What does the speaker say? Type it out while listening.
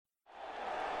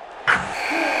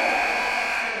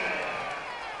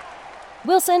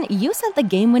Wilson, you sent the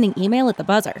game-winning email at the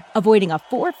buzzer, avoiding a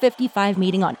 4:55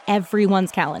 meeting on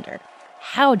everyone's calendar.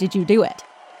 How did you do it?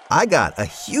 I got a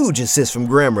huge assist from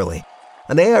Grammarly,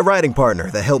 an AI writing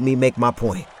partner that helped me make my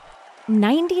point.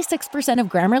 96% of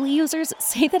Grammarly users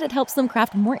say that it helps them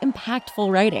craft more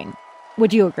impactful writing.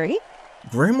 Would you agree?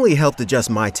 Grammarly helped adjust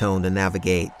my tone to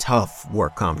navigate tough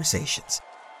work conversations.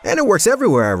 And it works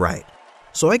everywhere I write,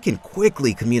 so I can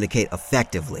quickly communicate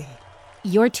effectively.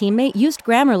 Your teammate used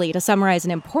Grammarly to summarize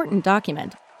an important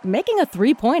document, making a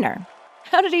 3-pointer.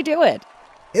 How did he do it?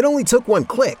 It only took one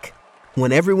click.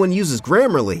 When everyone uses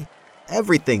Grammarly,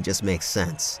 everything just makes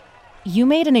sense. You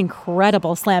made an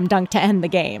incredible slam dunk to end the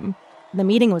game. The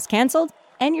meeting was canceled,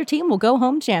 and your team will go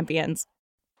home champions.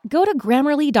 Go to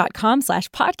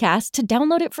Grammarly.com/podcast to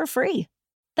download it for free.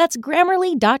 That's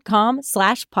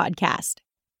Grammarly.com/podcast.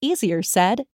 Easier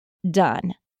said,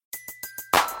 done.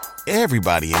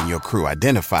 Everybody in your crew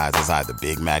identifies as either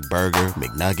Big Mac Burger,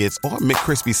 McNuggets, or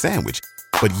McCrispy Sandwich.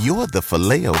 But you're the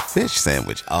Filet-O-Fish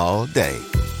Sandwich all day.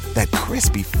 That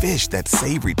crispy fish, that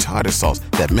savory tartar sauce,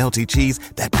 that melty cheese,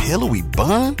 that pillowy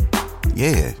bun.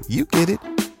 Yeah, you get it.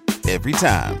 Every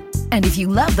time. And if you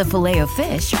love the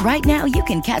Filet-O-Fish, right now you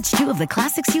can catch 2 of the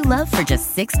classics you love for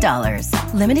just $6.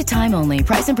 Limited time only.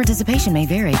 Price and participation may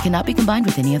vary. Cannot be combined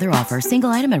with any other offer. Single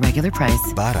item at regular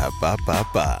price.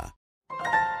 Ba-da-ba-ba-ba.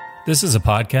 This is a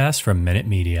podcast from Minute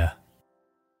Media.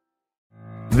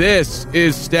 This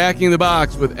is Stacking the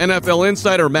Box with NFL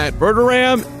insider Matt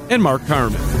Verderame and Mark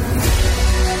Carman.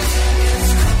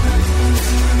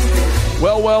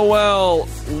 Well.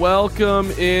 Welcome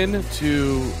in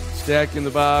to Stacking the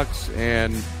Box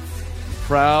and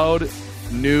proud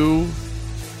new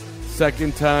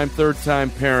second-time, third-time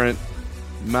parent,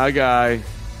 my guy,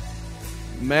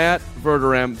 Matt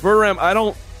Verderame. Verderame, I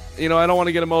don't want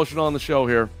to get emotional on the show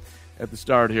here at the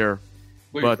start here,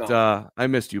 but I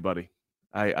missed you, buddy.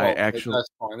 I actually. That's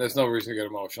fine. There's no reason to get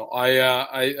emotional.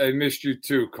 I missed you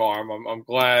too, Carm. I'm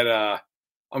glad.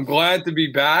 I'm glad to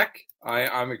be back.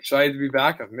 I'm excited to be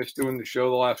back. I've missed doing the show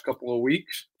the last couple of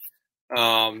weeks,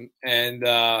 and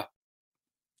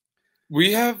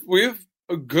we have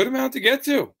a good amount to get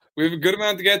to.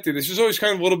 This is always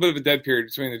kind of a little bit of a dead period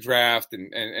between the draft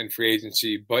and free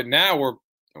agency, but now we're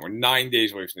 9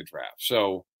 days away from the draft.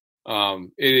 So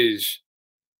it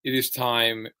is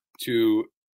time to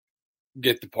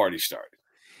get the party started.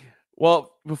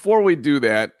 Well, before we do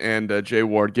that, and Jay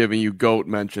Ward giving you GOAT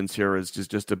mentions here is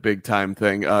just a big time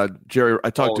thing. Jerry,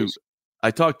 I talked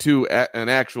to an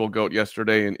actual GOAT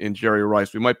yesterday in Jerry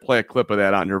Rice. We might play a clip of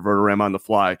that on your Verderame on the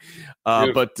fly.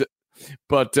 But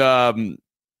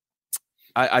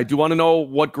I do want to know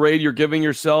what grade you're giving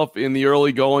yourself in the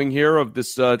early going here of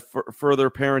this further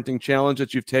parenting challenge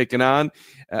that you've taken on.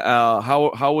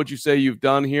 How would you say you've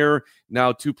done here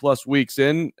now 2+ weeks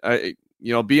in?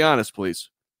 Be honest, please.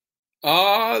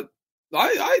 I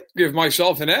give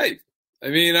myself an A. I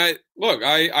mean, I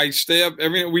stay up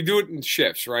we do it in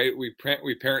shifts, right? We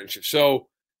parent shifts. So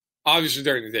obviously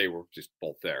during the day we're just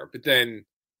both there. But then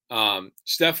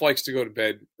Steph likes to go to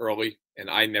bed early, and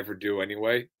I never do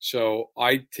anyway. So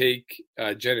I take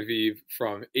Genevieve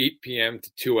from 8 p.m.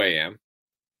 to 2 a.m.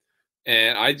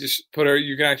 And I just put her,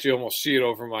 you can actually almost see it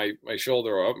over my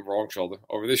shoulder, or wrong shoulder,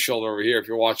 over this shoulder over here. If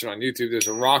you're watching on YouTube, there's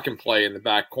a rock and play in the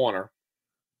back corner.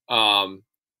 So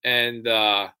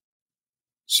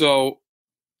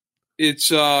it's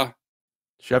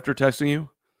Schefter texting you?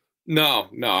 No,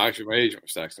 actually my agent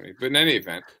was texting me. But in any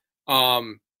event,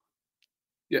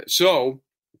 so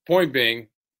point being,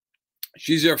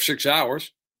 she's there for 6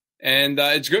 hours, and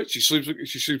it's good. She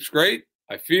sleeps great.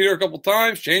 I feed her a couple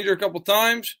times, change her a couple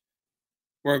times.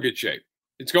 We're in good shape.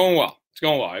 It's going well.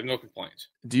 I have no complaints.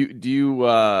 Do you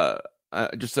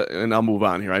and I'll move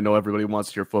on here. I know everybody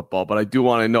wants to hear football, but I do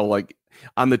want to know, like,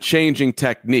 on the changing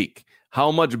technique,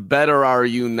 how much better are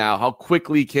you now? How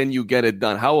quickly can you get it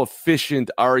done? How efficient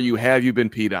are you? Have you been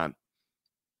peed on?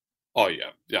 Oh yeah,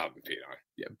 I've been peed on.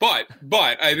 Yeah, but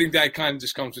I think that kind of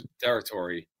just comes with the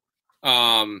territory.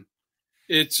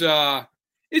 It's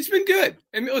been good.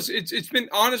 I mean, listen, it's been,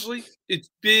 honestly, it's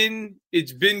been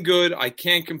good. I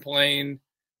can't complain.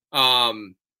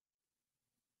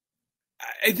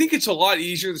 I think it's a lot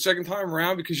easier the second time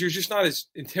around because you're just not as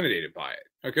intimidated by it.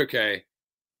 Like, okay,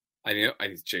 I need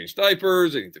to change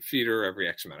diapers. I need to feed her every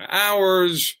X amount of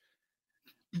hours.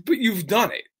 But you've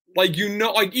done it. Like,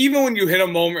 like, even when you hit a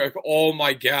moment like, oh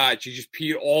my God, she just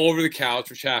peed all over the couch,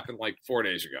 which happened like 4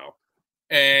 days ago.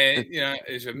 And,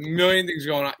 there's a million things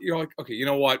going on. You're like, okay, you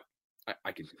know what?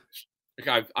 I can do this.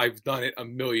 Like, I've done it a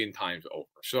million times over.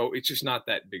 So it's just not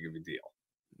that big of a deal.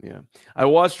 Yeah. I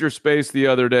watched your space the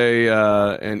other day,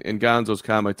 and Gonzo's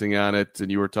commenting on it,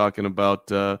 and you were talking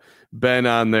about Ben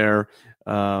on there,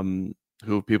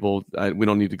 who people, we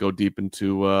don't need to go deep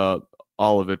into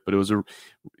all of it, but it was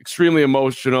extremely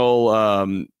emotional,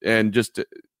 and just, it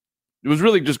was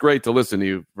really just great to listen to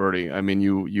you, Verdi. I mean,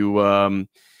 you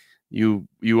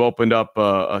opened up,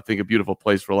 I think, a beautiful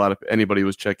place for a lot of anybody who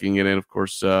was checking in. And of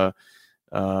course, Ben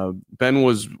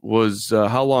was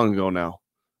how long ago now?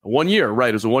 1 year, right?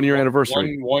 It was a 1 year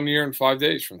anniversary. 1 year and 5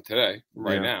 days from today,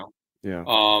 now. Yeah.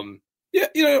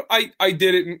 Yeah. I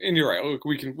did it, and you're right. Look,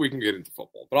 we can get into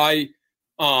football, but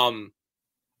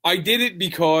I did it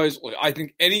because I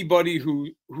think anybody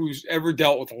who's ever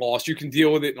dealt with a loss, you can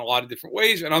deal with it in a lot of different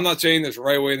ways. And I'm not saying there's a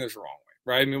right way and there's a wrong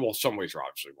way, right? I mean, well, some ways are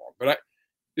obviously wrong, but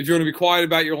if you're going to be quiet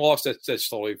about your loss, that's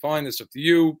totally fine. That's up to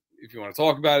you. If you want to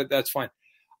talk about it, that's fine.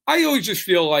 I always just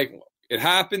feel like it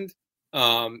happened.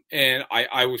 And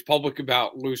I was public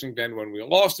about losing Ben when we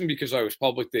lost him because I was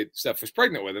public that Steph was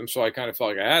pregnant with him. So I kind of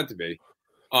felt like I had to be.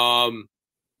 I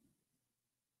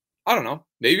don't know.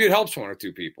 Maybe it helps one or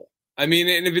two people. I mean,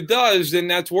 and if it does, then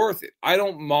that's worth it. I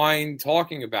don't mind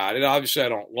talking about it. Obviously, I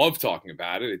don't love talking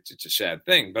about it. It's a sad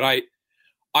thing, but I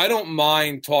don't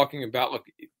mind talking about, look,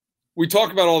 we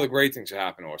talk about all the great things that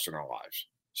happen to us in our lives.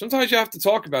 Sometimes you have to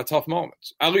talk about tough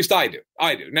moments. At least I do.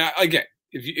 Now, again,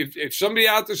 if somebody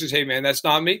out there says, hey, man, that's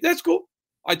not me, that's cool.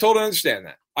 I totally understand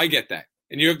that. I get that.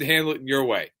 And you have to handle it in your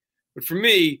way. But for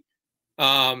me,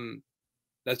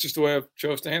 that's just the way I've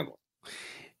chose to handle it.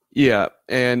 Yeah.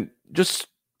 And just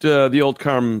the old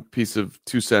Carm piece of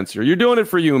 2 cents here. You're doing it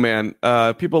for you, man.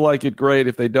 People like it, great.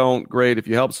 If they don't, great. If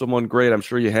you help someone, great. I'm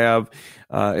sure you have.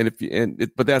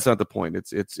 But that's not the point.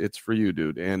 It's for you,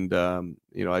 dude. And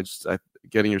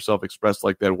getting yourself expressed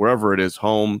like that, wherever it is,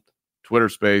 home, Twitter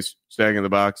space, Stacking in the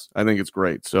Box, I think it's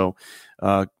great. So,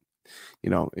 and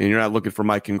you're not looking for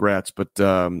my congrats, but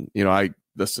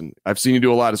listen, I've seen you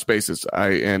do a lot of spaces.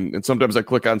 And sometimes I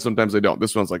click on, sometimes I don't.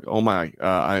 This one's like, oh my,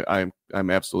 I'm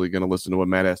absolutely going to listen to what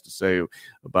Matt has to say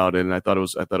about it. And I thought it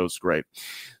was great.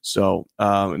 So,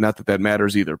 not that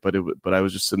matters either, but I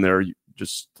was just sitting there,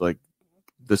 just like,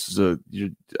 this is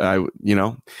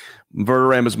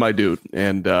Verderame is my dude.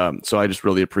 And so I just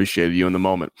really appreciated you in the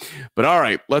moment. But all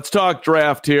right, let's talk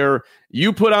draft here.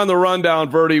 You put on the rundown,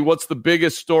 Verdi. What's the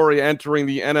biggest story entering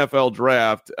the NFL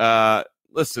draft?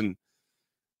 Listen,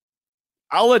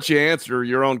 I'll let you answer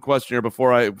your own question here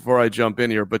before I jump in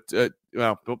here. But let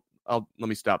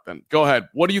me stop then. Go ahead.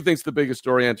 What do you think's the biggest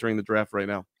story entering the draft right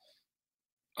now?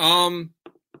 I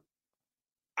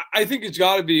think it's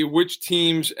got to be which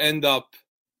teams end up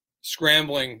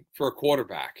scrambling for a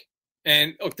quarterback.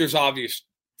 And look, there's obvious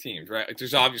teams, right? Like,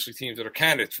 there's obviously teams that are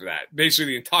candidates for that.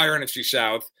 Basically, the entire NFC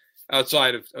South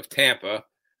outside of Tampa.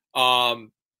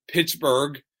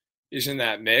 Pittsburgh is in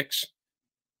that mix.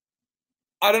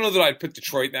 I don't know that I'd put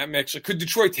Detroit in that mix. Like, could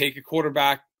Detroit take a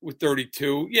quarterback with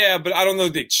 32? Yeah, but I don't know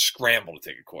that they'd scramble to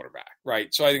take a quarterback,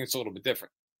 right? So I think it's a little bit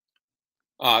different.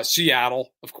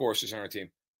 Seattle, of course, is on our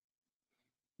team.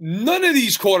 None of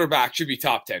these quarterbacks should be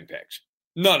top 10 picks.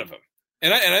 None of them.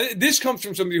 And this comes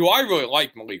from somebody who I really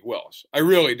like, Malik Willis. I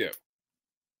really do.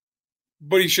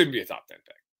 But he shouldn't be a top 10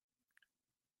 pick.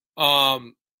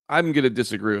 I'm going to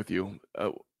disagree with you.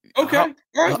 Okay. All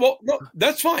right. Well, no,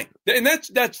 that's fine. And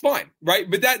that's fine, right?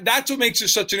 But that's what makes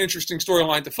this such an interesting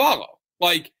storyline to follow.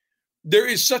 Like, there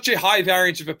is such a high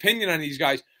variance of opinion on these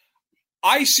guys.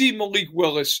 I see Malik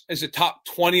Willis as a top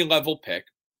 20 level pick.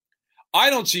 I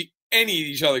don't see any of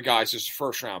these other guys as a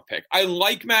first round pick. I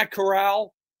like Matt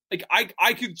Corral. Like,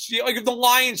 I could see, like, if the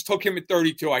Lions took him at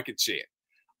 32, I could see it.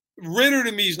 Ritter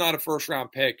to me is not a first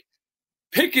round pick.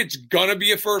 Pickett's gonna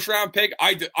be a first round pick.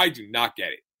 I do not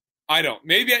get it. I don't.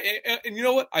 Maybe, and you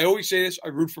know what? I always say this. I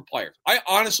root for players. I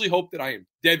honestly hope that I am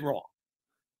dead wrong.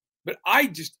 But I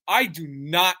do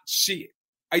not see it.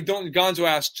 I don't. Gonzo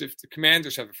asks if the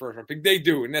Commanders have a first round pick. They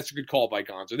do, and that's a good call by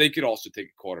Gonzo. They could also take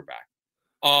a quarterback.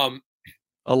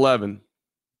 11.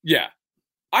 Yeah.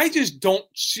 I just don't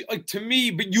see, like, to me,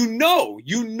 but you know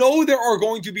there are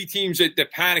going to be teams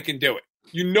that panic and do it.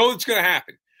 You know it's going to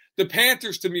happen. The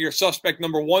Panthers, to me, are suspect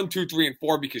number 1, 2, 3, and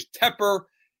 4 because Tepper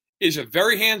is a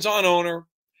very hands-on owner,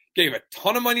 gave a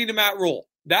ton of money to Matt Rule.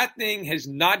 That thing has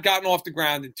not gotten off the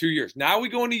ground in 2 years. Now we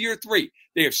go into year 3.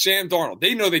 They have Sam Darnold.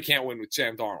 They know they can't win with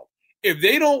Sam Darnold. If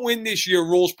they don't win this year,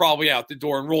 Rule's probably out the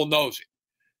door, and Rule knows it.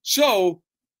 So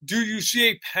do you see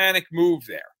a panic move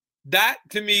there? That,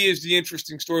 to me, is the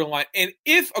interesting storyline. And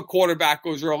if a quarterback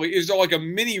goes early, is there like a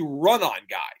mini run on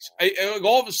guys? Like,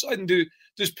 all of a sudden,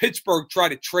 does Pittsburgh try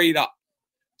to trade up?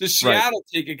 Does Seattle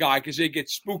take a guy because they get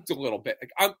spooked a little bit?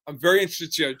 Like, I'm very interested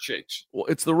to see how it shakes. Well,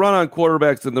 it's the run on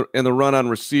quarterbacks and the run on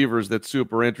receivers that's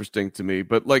super interesting to me.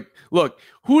 But like, look,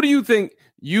 who do you think?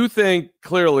 You think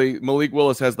clearly Malik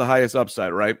Willis has the highest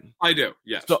upside, right? I do.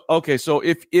 Yes. So okay, so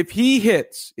if he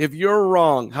hits, if you're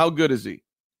wrong, how good is he?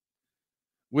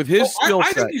 With his skill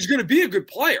set, I think he's going to be a good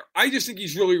player. I just think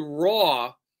he's really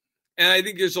raw, and I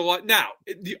think there's a lot. Now,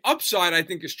 the upside I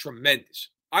think is tremendous.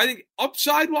 I think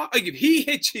upside, like if he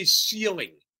hits his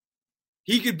ceiling,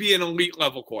 he could be an elite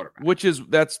level quarterback.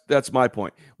 That's my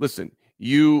point. Listen,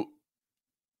 you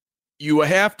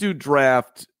have to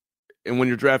draft, and when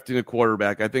you're drafting a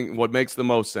quarterback, I think what makes the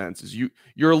most sense is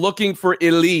you're looking for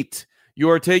elite. You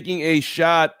are taking a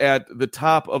shot at the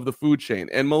top of the food chain,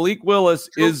 and Malik Willis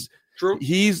is true.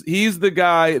 He's the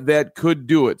guy that could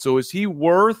do it. So is he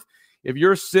worth? If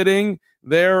you're sitting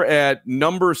there at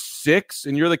number 6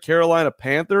 and you're the Carolina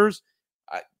Panthers,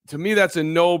 to me that's a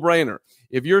no-brainer.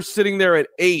 If you're sitting there at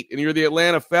 8 and you're the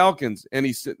Atlanta Falcons and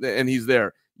he's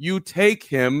there, you take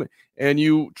him and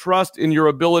you trust in your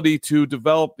ability to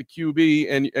develop the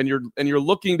QB and you're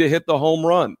looking to hit the home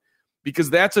run, because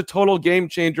that's a total game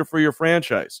changer for your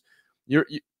franchise.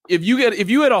 If you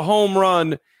hit a home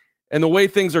run, and the way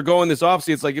things are going this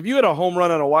offseason, it's like if you hit a home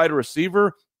run on a wide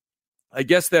receiver, I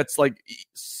guess that's like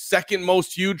second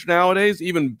most huge nowadays,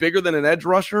 even bigger than an edge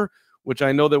rusher, which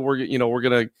I know that we're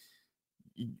going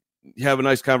to have a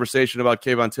nice conversation about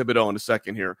Kayvon Thibodeau in a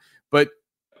second here. But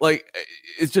like,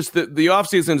 it's just the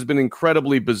offseason has been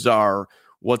incredibly bizarre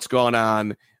what's gone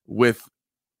on with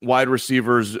wide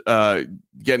receivers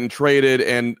getting traded,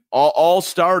 and all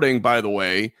starting, by the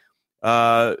way,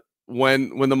 when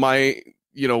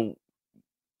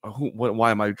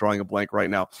why am I drawing a blank right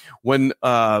now? When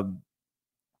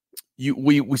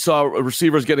we saw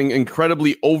receivers getting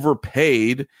incredibly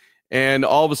overpaid, and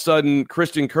all of a sudden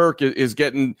Christian Kirk is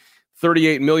getting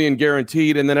 $38 million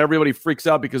guaranteed, and then everybody freaks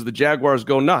out because the Jaguars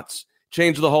go nuts,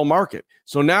 change the whole market.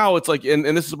 So now it's like, and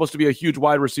this is supposed to be a huge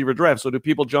wide receiver draft. So do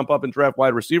people jump up and draft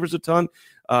wide receivers a ton?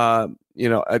 And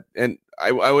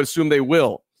I would assume they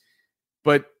will.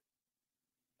 But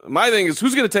my thing is,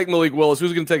 who's going to take Malik Willis?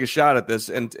 Who's going to take a shot at this?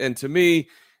 And to me,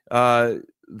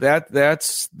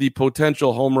 that's the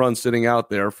potential home run sitting out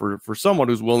there for someone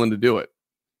who's willing to do it.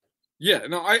 Yeah,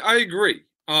 no, I agree.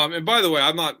 And by the way,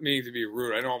 I'm not meaning to be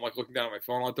rude. I know I'm like looking down at my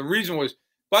phone a lot. The reason was,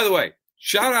 by the way,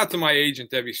 shout out to my agent,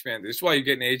 Debbie Spander. This is why you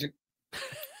get an agent.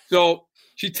 So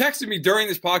she texted me during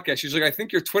this podcast. She's like, I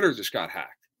think your Twitter just got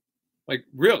hacked. Like,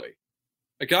 really?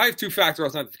 Like, I have 2-factor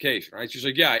authentication, right? She's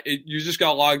like, yeah, you just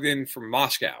got logged in from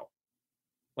Moscow.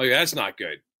 Like, that's not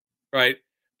good, right?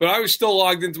 But I was still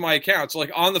logged into my account. So,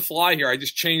 like, on the fly here, I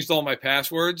just changed all my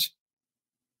passwords.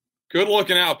 Good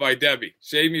looking out by Debbie.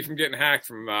 Saved me from getting hacked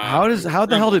from. How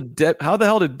the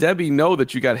hell did Debbie know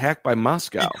that you got hacked by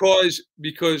Moscow?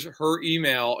 Because her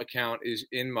email account is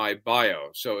in my bio,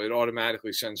 so it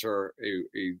automatically sends her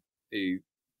a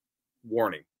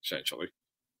warning, essentially.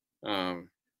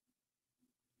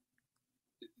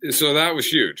 So that was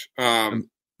huge.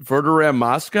 Verderam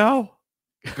Moscow?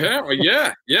 Apparently,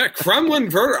 yeah. Kremlin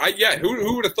Verder.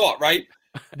 Who would have thought, right?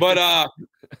 But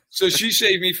so she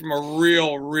saved me from a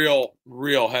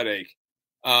real headache.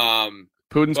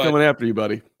 Putin's coming after you,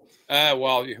 buddy.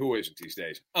 Well, who isn't these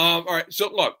days? All right.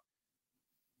 So look,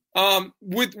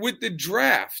 with the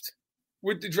draft,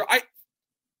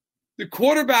 the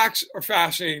quarterbacks are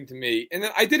fascinating to me. And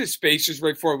then I did a Spaces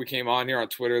right before we came on here on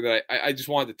Twitter that I just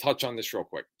wanted to touch on this real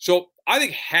quick. So I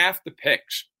think half the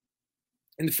picks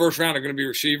in the first round are going to be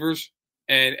receivers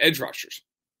and edge rushers.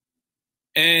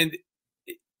 And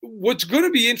what's going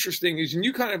to be interesting is, and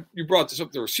you brought this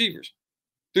up, the receivers.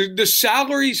 The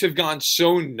salaries have gone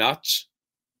so nuts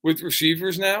with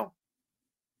receivers now.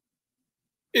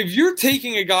 If you're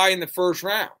taking a guy in the first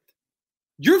round,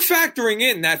 you're factoring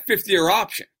in that fifth-year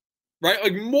option, right?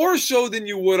 Like more so than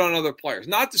you would on other players.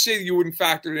 Not to say that you wouldn't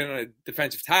factor it in on a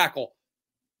defensive tackle,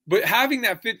 but having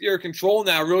that fifth-year control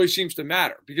now really seems to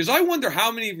matter, because I wonder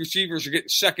how many receivers are getting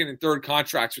second and third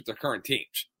contracts with their current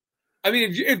teams. I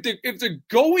mean, if the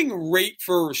going rate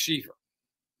for a receiver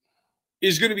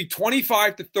is going to be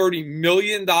 $25 to $30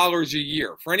 million a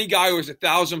year for any guy who has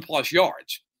 1,000+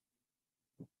 yards,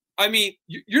 I mean,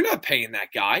 you're not paying that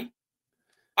guy.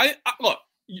 I look,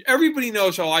 everybody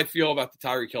knows how I feel about the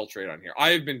Tyreek Hill trade on here. I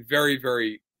have been very,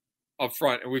 very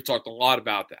upfront, and we've talked a lot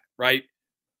about that, right?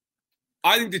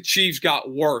 I think the Chiefs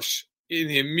got worse in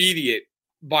the immediate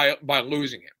by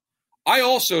losing him. I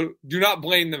also do not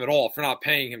blame them at all for not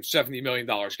paying him $70 million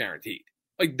guaranteed.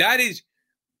 Like that is,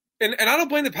 and I don't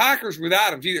blame the Packers with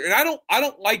Adams either. And I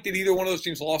don't like that either one of those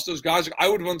teams lost those guys. Like, I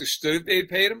would have understood if they had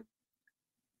paid him.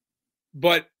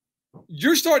 But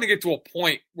you're starting to get to a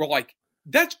point where, like,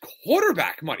 that's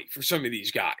quarterback money for some of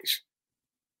these guys.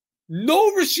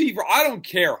 No receiver, I don't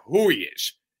care who he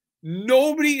is.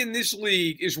 Nobody in this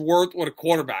league is worth what a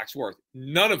quarterback's worth.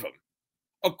 None of them.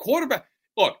 A quarterback,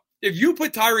 look, if you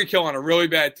put Tyreek Hill on a really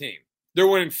bad team, they're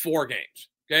winning 4 games.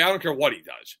 Okay, I don't care what he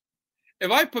does.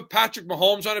 If I put Patrick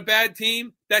Mahomes on a bad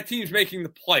team, that team's making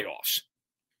the playoffs.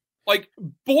 Like,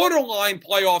 borderline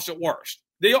playoffs at worst.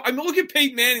 Look at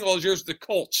Peyton Manning all those years with the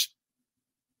Colts.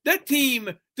 That team,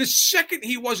 the second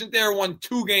he wasn't there, won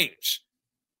 2 games.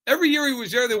 Every year he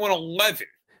was there, they won 11.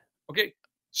 Okay,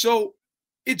 so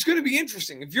it's going to be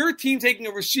interesting. If you're a team taking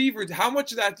a receiver, how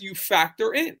much of that do you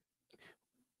factor in?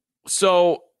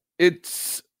 So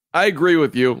I agree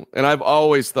with you, and I've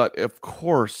always thought, of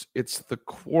course, it's the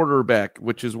quarterback,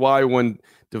 which is why when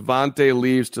Devontae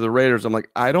leaves to the Raiders, I'm like,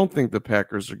 I don't think the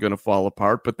Packers are going to fall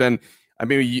apart. But then, I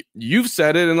mean, you've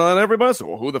said it, and then everybody else,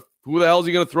 well, who the hell is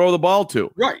he going to throw the ball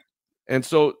to? Right. And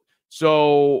so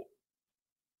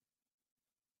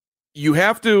you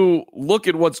have to look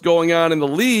at what's going on in the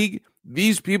league.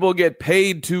 These people get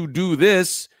paid to do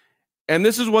this, and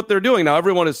this is what they're doing. Now,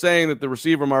 everyone is saying that the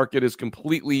receiver market is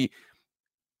completely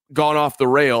gone off the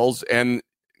rails and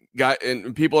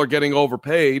people are getting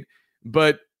overpaid.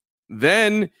 But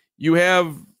then you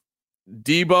have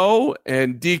Debo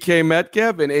and DK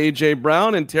Metcalf and AJ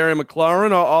Brown and Terry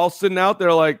McLaurin all sitting out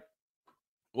there like,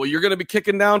 well, you're going to be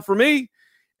kicking down for me.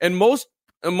 And most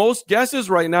guesses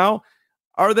right now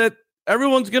are that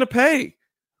everyone's going to pay.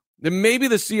 Then maybe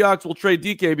the Seahawks will trade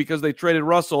DK because they traded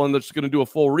Russell and they're just going to do a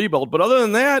full rebuild. But other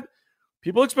than that,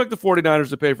 people expect the 49ers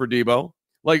to pay for Debo.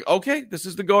 Like, okay, this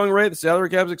is the going rate. The salary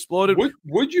cap's exploded.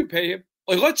 Would you pay him?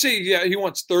 Like, let's say, he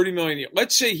wants $30 million a year.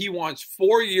 Let's say he wants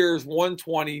 4 years,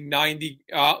 120, 90.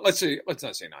 Let's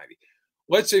not say 90.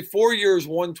 Let's say 4 years,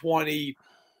 120,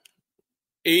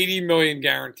 80 million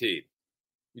guaranteed.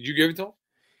 Would you give it to him?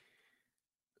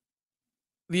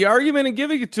 The argument in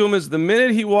giving it to him is the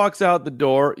minute he walks out the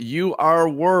door, you are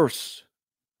worse.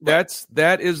 Right.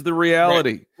 That is the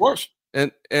reality. Right. Worse.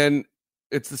 And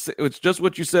it's just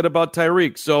what you said about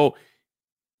Tyreek. So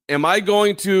am I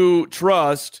going to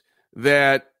trust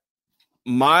that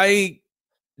my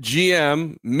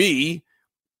GM, me,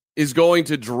 is going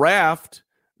to draft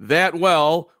that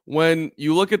well when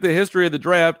you look at the history of the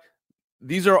draft?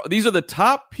 These are the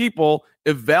top people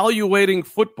evaluating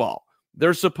football.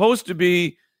 They're supposed to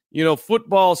be,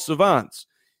 football savants.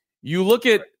 You look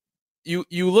at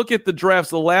you look at the drafts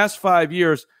the last 5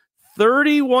 years,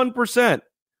 31%,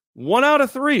 1 out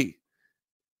of 3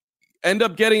 end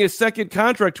up getting a second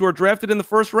contract who are drafted in the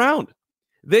first round.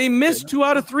 They missed 2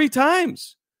 out of 3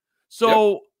 times.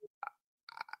 So,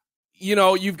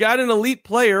 you've got an elite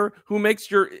player who makes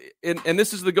and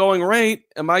this is the going rate.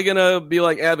 Am I going to be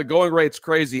like, the going rate's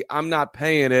crazy, I'm not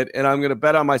paying it, and I'm going to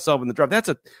bet on myself in the draft?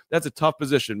 That's a tough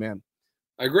position, man.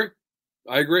 I agree.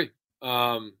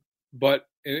 But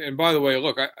by the way,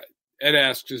 look, Ed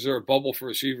asks, is there a bubble for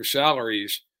receiver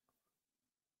salaries?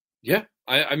 Yeah.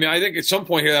 I mean, I think at some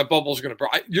point here that bubble is going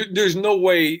to – there's no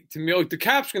way to me – like, the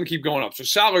cap's going to keep going up. So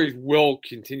salaries will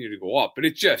continue to go up. But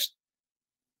it's just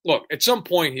 – look, at some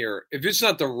point here, if it's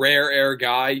not the rare air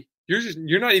guy,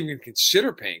 you're not even going to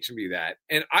consider paying somebody that.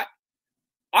 And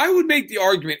I would make the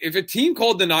argument, if a team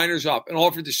called the Niners up and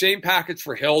offered the same package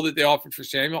for Hill that they offered for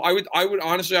Samuel, I would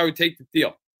honestly take the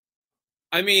deal.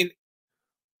 I mean,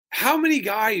 how many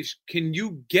guys can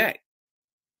you get?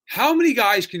 How many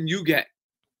guys can you get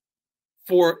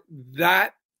for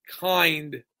that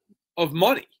kind of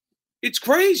money? It's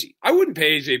crazy. I wouldn't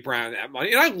pay A.J. Brown that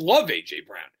money. And I love A.J.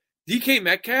 Brown. DK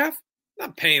Metcalf, I'm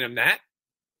not paying him that.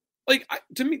 Like,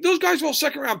 to me, those guys are all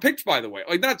second-round picks, by the way.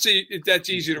 Like, not say that's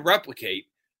easy to replicate.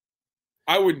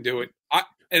 I wouldn't do it. I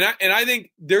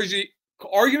think there's an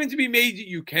argument to be made that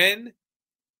you can,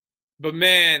 but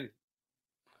man,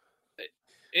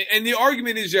 and the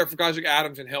argument is there for guys like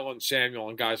Adams and Hill and Samuel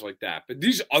and guys like that. But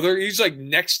these like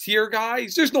next tier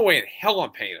guys, there's no way in hell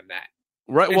I'm paying them that.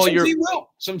 Right. And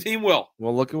well, some team will.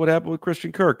 Well, look at what happened with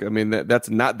Christian Kirk. I mean, that's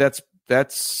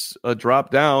a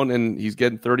drop down, and he's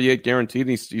getting 38 guaranteed.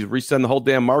 And he's resetting the whole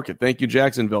damn market. Thank you,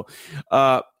 Jacksonville.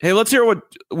 Hey, let's hear what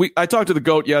I talked to the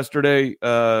GOAT yesterday,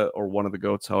 or one of the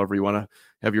GOATs, however you want to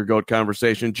have your GOAT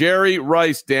conversation. Jerry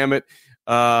Rice, damn it.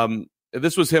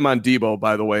 This was him on Debo,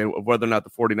 by the way, of whether or not the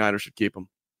 49ers should keep him.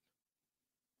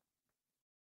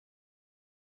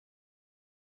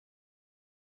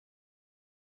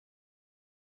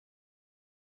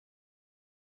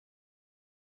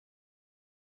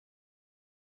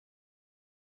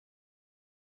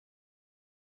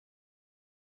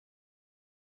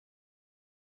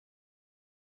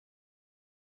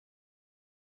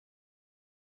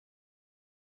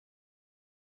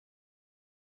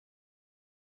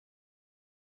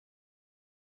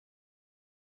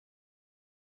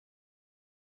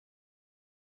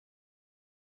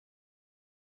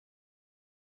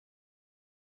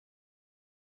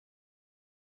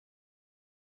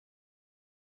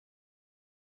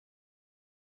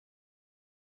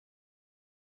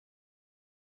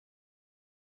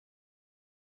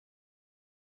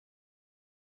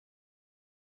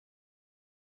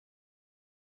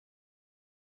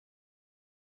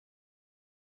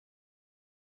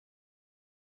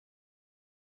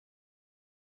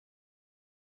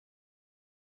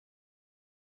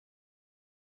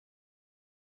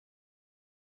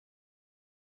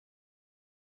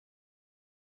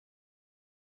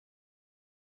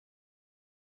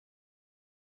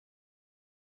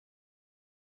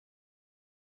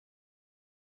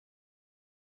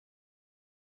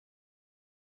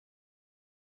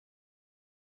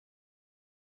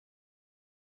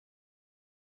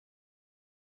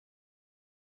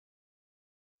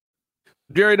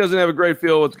 Jerry doesn't have a great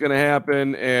feel what's going to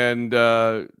happen, and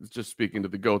just speaking to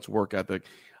the GOAT's work ethic.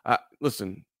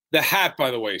 Listen. The hat,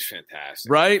 by the way, is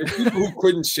fantastic. Right? For people who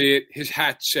couldn't see it, his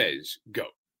hat says GOAT.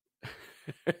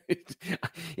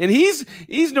 And he's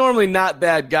normally not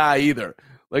that guy either.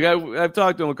 Like I've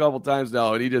talked to him a couple times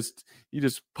now, and he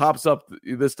just pops up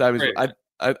this time.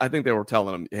 I think they were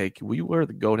telling him, "Hey, will you wear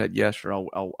the GOAT hat?" Yes, sure.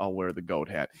 I'll wear the GOAT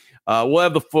hat. We'll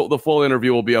have the full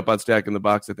interview will be up on Stack in the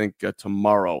Box, I think,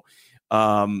 tomorrow.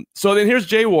 So then here's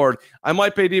Jay Ward. I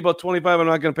might pay Debo 25. I'm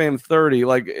not going to pay him 30.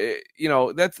 Like,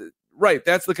 that's right.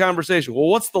 That's the conversation. Well,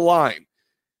 what's the line?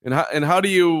 And how do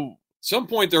you? At some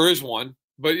point there is one,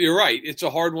 but you're right. It's a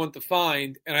hard one to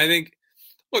find. And I think,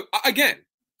 look, again,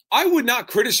 I would not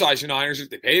criticize the Niners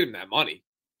if they paid him that money.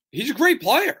 He's a great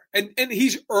player, and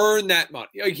he's earned that money.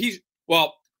 Like he's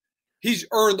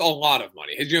earned a lot of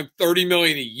money. He's earned $30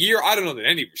 million a year. I don't know that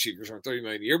any receivers earn $30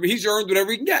 million a year, but he's earned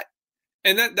whatever he can get,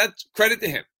 and that's credit to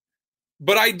him.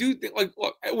 But I do think, like,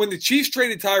 look, when the Chiefs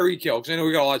traded Tyreek Hill, because I know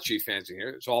we got a lot of Chiefs fans in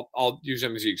here, so I'll use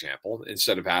them as the example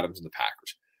instead of Adams and the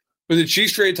Packers. When the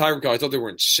Chiefs traded Tyreek Hill, I thought they were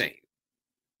insane.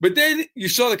 But then you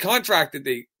saw the contract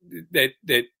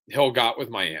that Hill got with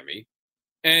Miami.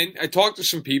 And I talked to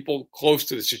some people close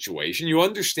to the situation. You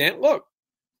understand, look,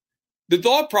 the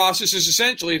thought process is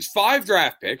essentially it's 5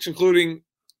 draft picks, including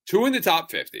 2 in the top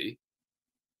 50,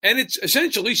 and it's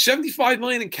essentially $75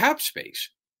 million in cap space.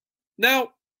 Now,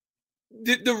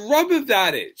 the rub of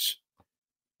that is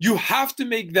you have to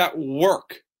make that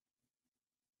work.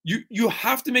 You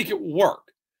have to make it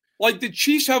work. Like the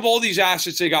Chiefs have all these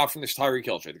assets they got from this Tyreek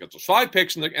Hill trade. They got those 5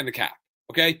 picks and the cap,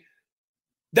 okay?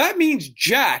 That means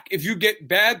jack if you get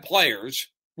bad players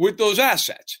with those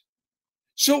assets.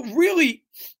 So really,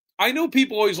 I know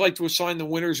people always like to assign the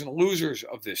winners and losers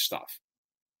of this stuff.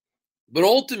 But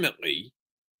ultimately,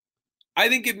 I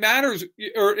think it matters,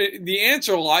 or the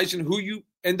answer lies in who you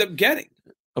end up getting.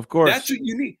 Of course. That's what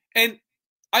you need. And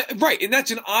and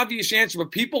that's an obvious answer,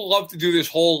 but people love to do this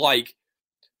whole like,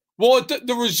 well,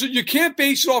 you can't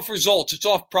base it off results. It's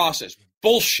off process.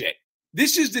 Bullshit.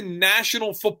 This is the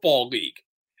National Football League.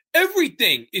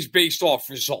 Everything is based off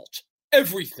results.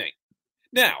 Everything.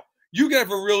 Now, you can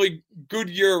have a really good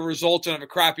year of results and have a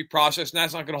crappy process, and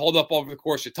that's not going to hold up over the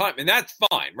course of time. And that's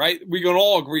fine, right? We can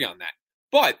all agree on that.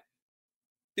 But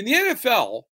in the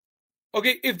NFL,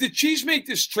 okay, if the Chiefs make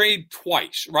this trade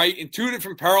twice, right, in 2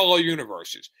 different parallel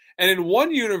universes, and in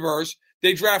one universe,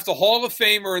 they draft a Hall of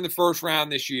Famer in the first round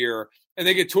this year, and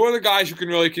they get 2 other guys who can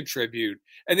really contribute,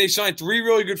 and they sign 3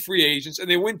 really good free agents, and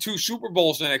they win 2 Super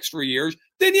Bowls in the next 3 years,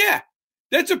 then yeah,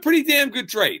 that's a pretty damn good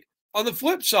trade. On the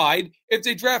flip side, if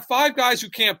they draft 5 guys who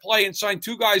can't play and sign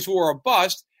 2 guys who are a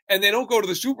bust, and they don't go to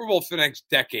the Super Bowl for the next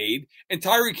decade, and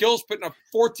Tyreek Hill's putting up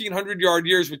 1,400-yard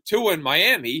years with Tua in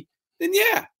Miami, then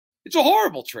yeah, it's a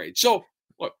horrible trade. So,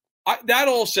 look, that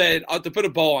all said, to put a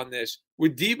bow on this,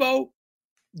 with Debo,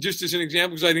 just as an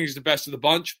example, because I think he's the best of the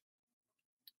bunch,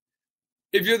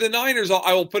 if you're the Niners,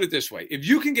 I will put it this way. If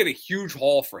you can get a huge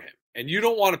haul for him and you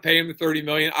don't want to pay him the $30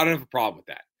 million, I don't have a problem with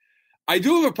that. I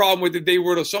do have a problem with if they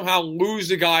were to somehow lose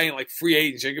the guy in like free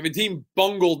agency. Like if a team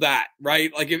bungled that,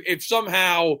 right? Like if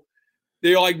somehow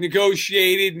they like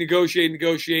negotiated,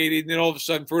 and then all of a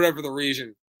sudden, for whatever the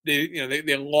reason,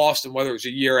 they lost him, whether it was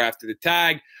a year after the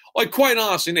tag. Like quite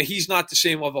honestly, he's not the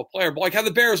same level of player, but like how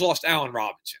the Bears lost Allen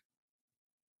Robinson.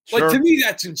 Sure. Like to me,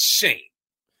 that's insane.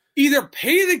 Either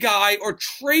pay the guy or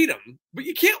trade him, but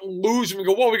you can't lose him and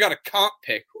go, well, we got a comp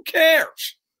pick. Who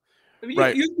cares? I mean,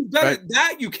 right. you do better. Right.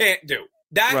 That you can't do.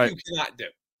 That right. you cannot do.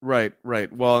 Right.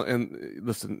 Well, and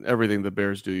listen, everything the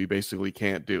Bears do, you basically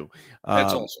can't do.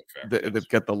 That's also fair. They've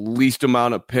got the least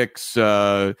amount of picks.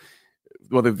 They've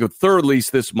the third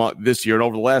least this year, and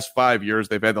over the last 5 years,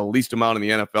 they've had the least amount in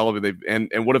the NFL.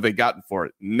 And what have they gotten for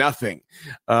it? Nothing.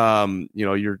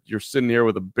 You're sitting here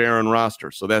with a barren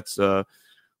roster. So that's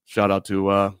shout out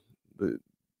to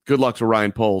good luck to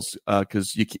Ryan Poles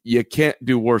because you can't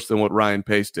do worse than what Ryan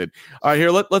Pace did. All right,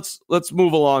 here let's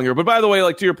move along here. But by the way,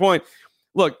 like to your point,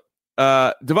 look,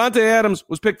 Davante Adams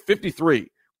was picked 53.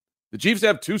 The Chiefs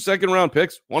have 2 second-round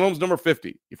picks. One of them's number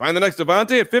 50. You find the next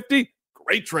Davante at 50,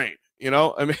 great trade. I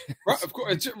mean, right, of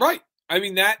course, it's right. I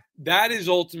mean that is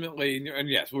ultimately, and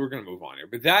yes, we're going to move on here,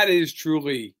 but that is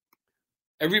truly.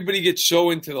 Everybody gets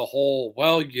so into the whole,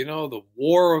 the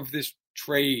war of this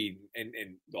trade and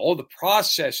all the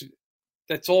process.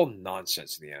 That's all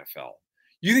nonsense in the NFL.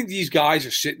 You think these guys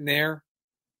are sitting there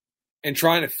and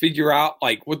trying to figure out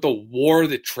like what the war of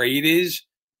the trade is?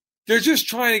 They're just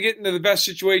trying to get into the best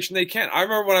situation they can. I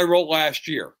remember when I wrote last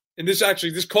year, and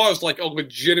this caused like a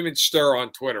legitimate stir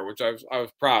on Twitter, which I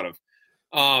was proud of.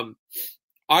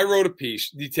 I wrote a piece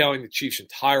detailing the Chiefs'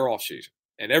 entire offseason.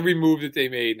 and every move that they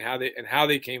made and how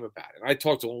they came about it. And I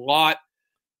talked to a lot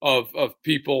of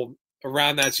people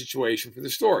around that situation for the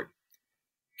story.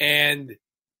 And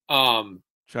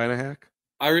China hack?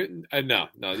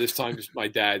 No, this time just my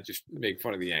dad just making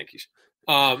fun of the Yankees.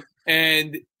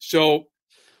 And so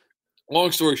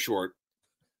long story short,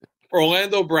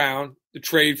 Orlando Brown, the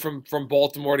trade from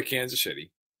Baltimore to Kansas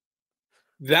City,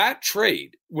 that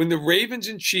trade, when the Ravens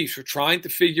and Chiefs were trying to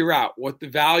figure out what the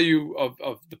value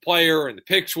of the player and the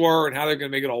picks were and how they're going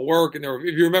to make it all work, and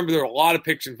if you remember, there were a lot of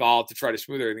picks involved to try to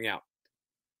smooth everything out.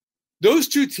 Those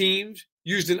two teams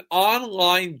used an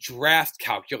online draft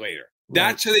calculator.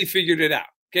 That's how they figured it out.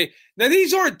 Okay. Now,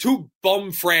 these aren't two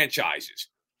bum franchises.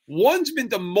 One's been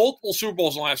to multiple Super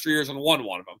Bowls in the last 3 years and won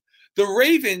one of them. The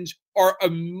Ravens are a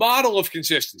model of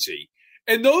consistency.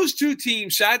 And those two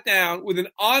teams sat down with an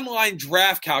online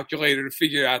draft calculator to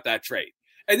figure out that trade.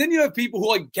 And then you have people who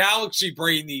like galaxy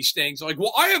brain these things. Like,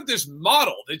 well, I have this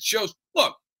model that shows,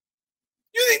 look,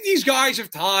 you think these guys have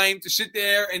time to sit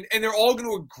there and they're all going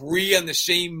to agree on the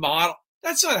same model?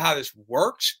 That's not how this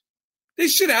works. They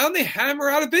sit down, they hammer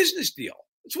out a business deal.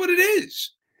 That's what it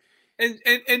is.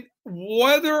 And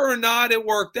whether or not it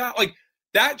worked out, like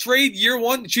that trade year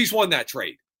one, the Chiefs won that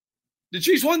trade. The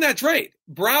Chiefs won that trade.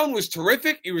 Brown was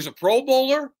terrific. He was a Pro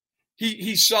Bowler.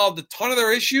 He solved a ton of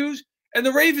their issues, and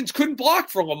the Ravens couldn't block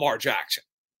for Lamar Jackson.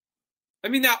 I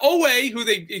mean, now Owe, who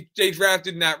they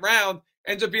drafted in that round,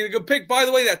 ends up being a good pick. By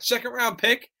the way, that second round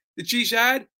pick the Chiefs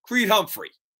had, Creed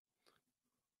Humphrey.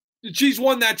 The Chiefs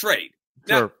won that trade.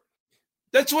 Now, Sure.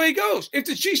 That's the way it goes. If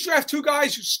the Chiefs draft two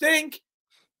guys who stink,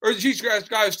 or the Chiefs draft a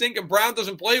guy who stink and Brown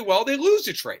doesn't play well, they lose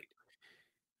the trade.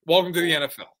 Welcome to the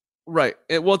NFL. Right.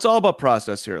 Well, it's all about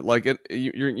process here. Like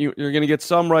you're going to get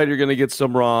some right, you're going to get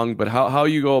some wrong, but how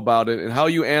you go about it and how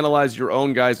you analyze your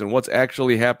own guys and what's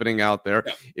actually happening out there.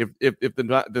 Yeah. If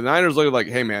the Niners look like,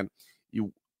 hey man,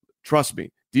 you trust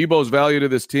me, Debo's value to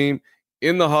this team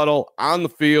in the huddle, on the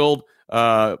field,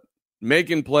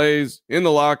 making plays in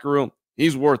the locker room,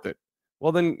 he's worth it.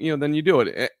 Well, then you do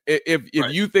it. If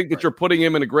you think that you're putting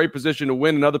him in a great position to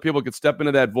win and other people could step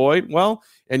into that void, well,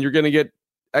 and you're going to get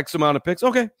X amount of picks,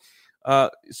 okay.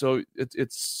 So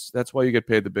that's why you get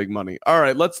paid the big money. All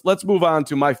right, let's move on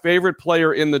to my favorite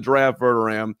player in the draft,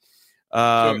 Verderam.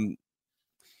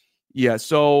 Yeah,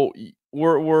 so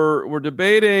we're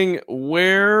debating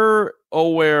where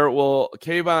will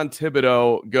Kayvon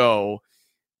Thibodeau go.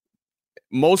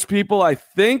 Most people, I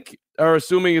think, are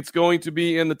assuming it's going to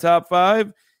be in the top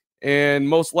 5, and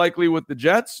most likely with the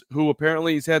Jets, who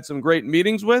apparently he's had some great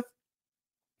meetings with.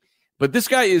 But this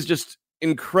guy is just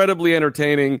incredibly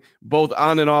entertaining, both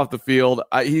on and off the field.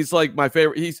 He's like my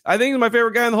favorite. I think he's my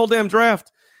favorite guy in the whole damn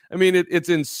draft. I mean, it's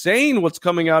insane what's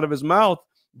coming out of his mouth,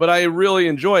 but I really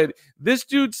enjoy it. This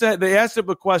dude said, they asked him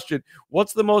a question,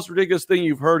 what's the most ridiculous thing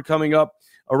you've heard coming up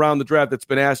around the draft that's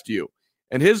been asked to you?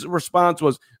 And his response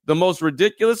was, the most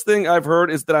ridiculous thing I've heard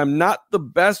is that I'm not the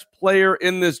best player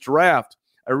in this draft.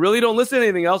 I really don't listen to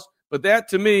anything else, but that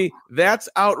to me, that's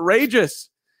outrageous.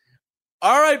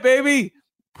 All right, baby.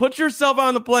 Put yourself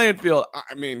on the playing field.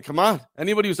 I mean, come on.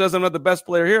 Anybody who says I'm not the best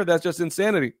player here, that's just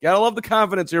insanity. Gotta love the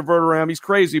confidence here, Verderam. He's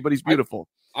crazy, but he's beautiful.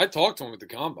 I talked to him at the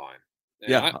Combine.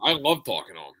 Yeah. I love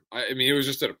talking to him. I mean, it was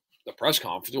just at a press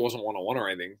conference. It wasn't one-on-one or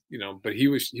anything, but he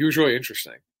was really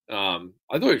interesting. I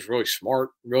thought he was really smart,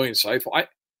 really insightful.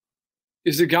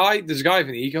 Does the guy have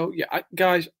an ego? Yeah,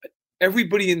 guys,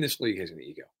 everybody in this league has an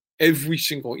ego. Every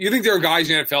single. You think there are guys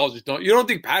in the NFL that just don't? You don't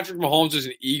think Patrick Mahomes has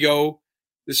an ego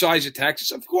the size of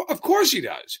Texas? Of course he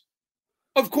does.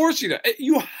 Of course he does.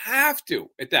 You have to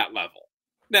at that level.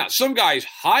 Now, some guys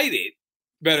hide it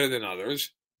better than others.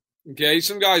 Okay,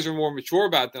 some guys are more mature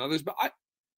about it than others. But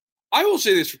I will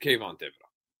say this for Kayvon Thibodeau.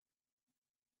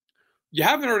 You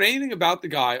haven't heard anything about the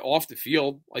guy off the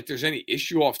field, like there's any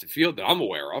issue off the field that I'm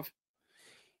aware of.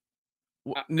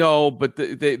 No, but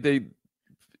the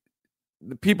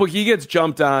people, he gets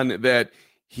jumped on that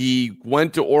he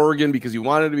went to Oregon because he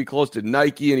wanted to be close to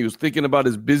Nike and he was thinking about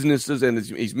his businesses and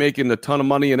he's making a ton of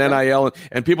money in NIL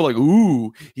and people are like,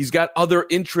 ooh, he's got other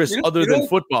interests other than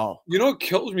football. You know what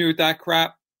kills me with that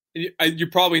crap? You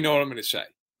probably know what I'm going to say.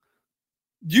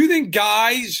 Do you think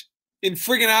guys in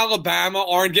friggin' Alabama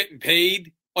aren't getting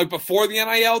paid like before the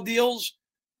NIL deals?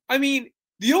 I mean,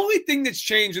 the only thing that's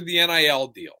changed with the NIL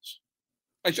deals,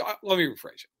 let me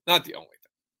rephrase it, not the only thing.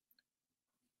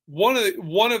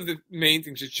 One of the main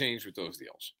things that changed with those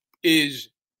deals is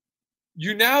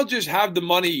you now just have the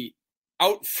money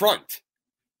out front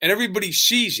and everybody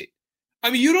sees it. I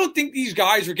mean, you don't think these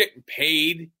guys are getting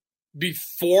paid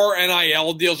before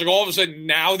NIL deals? Like all of a sudden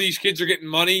now these kids are getting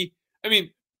money? I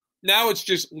mean, now it's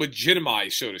just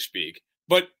legitimized, so to speak.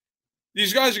 But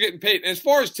these guys are getting paid. And as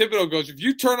far as Thibodeau goes, if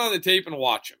you turn on the tape and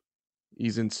watch him,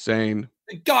 he's insane.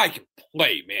 The guy can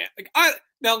play, man.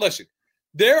 Now listen,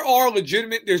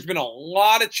 there's been a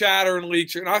lot of chatter in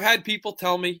leaks, and I've had people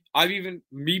tell me,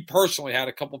 me personally had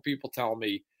a couple people tell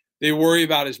me they worry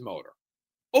about his motor.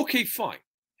 Okay, fine.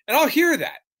 And I'll hear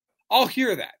that.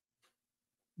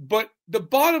 But the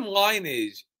bottom line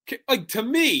is, like, to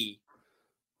me,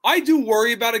 I do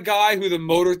worry about a guy who the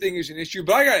motor thing is an issue,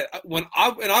 but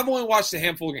I've only watched a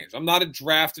handful of games. I'm not a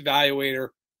draft evaluator,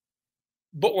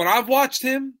 but when I've watched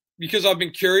him, because I've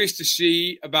been curious to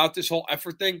see about this whole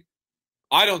effort thing,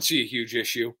 I don't see a huge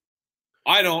issue.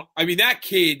 That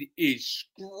kid is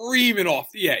screaming off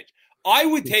the edge. I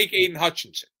would take Aiden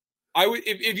Hutchinson. I would,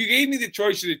 if you gave me the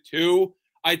choice of the two,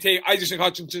 I just think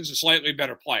Hutchinson's a slightly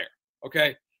better player.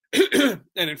 Okay.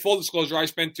 And in full disclosure, I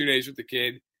spent 2 days with the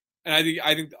kid, and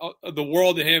I think the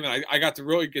world of him, and I got to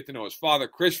really get to know his father,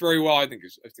 Chris, very well. I think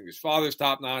his father's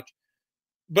top notch,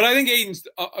 but I think Aiden's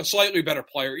a slightly better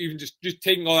player, even just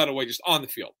taking all that away, just on the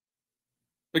field.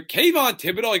 But Kayvon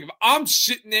Thibodeau, like, if I'm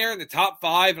sitting there in the top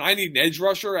 5 and I need an edge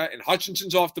rusher and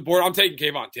Hutchinson's off the board, I'm taking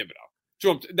Kayvon Thibodeau.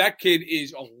 So that kid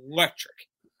is electric.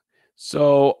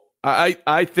 So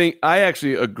I think I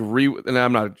actually agree with, and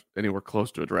I'm not anywhere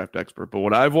close to a draft expert, but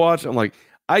what I've watched, I'm like,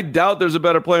 I doubt there's a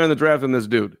better player in the draft than this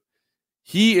dude.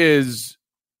 He's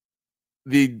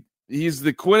the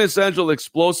quintessential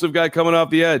explosive guy coming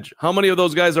off the edge. How many of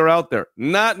those guys are out there?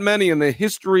 Not many in the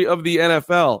history of the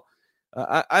NFL.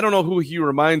 I don't know who he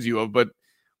reminds you of, but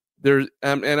there's,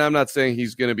 and I'm not saying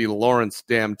he's going to be Lawrence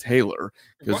Dam Taylor.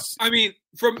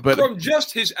 From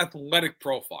just his athletic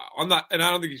profile, I'm not, and I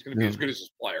don't think he's going to be as good as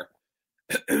his player.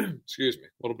 Excuse me,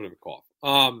 a little bit of a cough.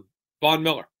 Von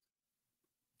Miller,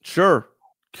 sure,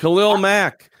 Khalil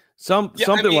Mack,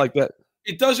 something like that.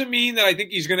 It doesn't mean that I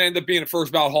think he's going to end up being a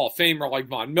first ballot Hall of Famer like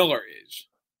Von Miller is.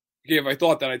 Okay, if I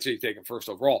thought that, I'd say he'd take him first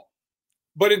overall.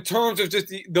 But in terms of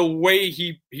just the way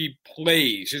he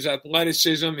plays, his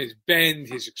athleticism, his bend,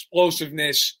 his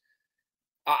explosiveness,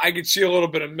 I could see a little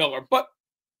bit of Miller. But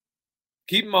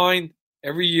keep in mind,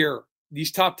 every year,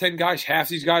 these top 10 guys, half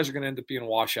these guys are going to end up being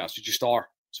washouts. They just are.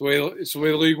 It's the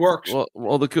way the league works.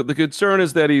 Well, the concern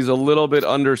is that he's a little bit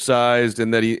undersized,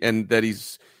 and that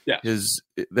he's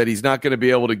not going to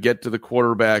be able to get to the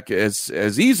quarterback as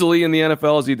easily in the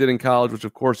NFL as he did in college, which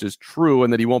of course is true,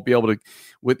 and that he won't be able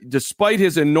to, despite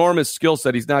his enormous skill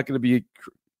set, he's not going to be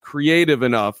creative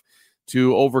enough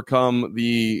to overcome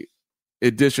the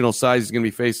additional size he's going to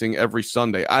be facing every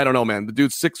Sunday. I don't know, man. The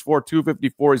dude's 6'4",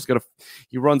 254.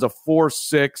 He runs a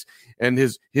 4.6, and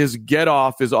his get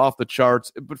off is off the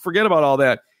charts. But forget about all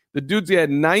that. The dude's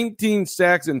had 19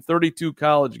 sacks in 32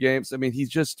 college games. I mean, he's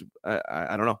just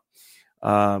I don't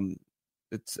know.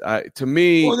 It's to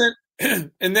me. Well,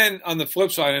 and then on the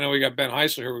flip side, I know we got Ben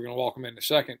Heisler here. We're going to welcome in a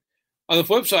second. On the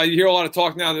flip side, you hear a lot of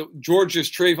talk now that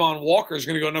Georgia's Trayvon Walker is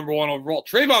going to go number 1 overall.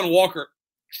 Trayvon Walker,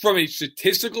 from a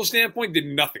statistical standpoint, did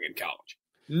nothing in college.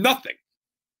 Nothing.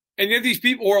 And you have these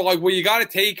people who are like, well, you got to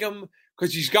take him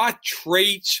because he's got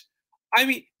traits. I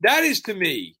mean, that is, to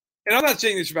me, and I'm not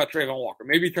saying this about Trayvon Walker.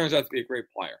 Maybe he turns out to be a great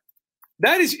player.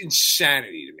 That is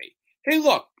insanity to me. Hey,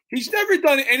 look, he's never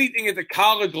done anything at the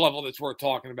college level that's worth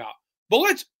talking about.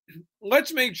 But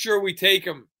let's make sure we take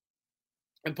him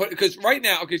and put, because right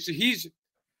now, okay, so he's,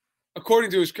 according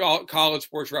to his college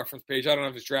sports reference page, I don't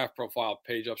have his draft profile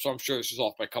page up, so I'm sure this is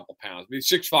off by a couple pounds. But he's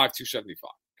 6'5", 275,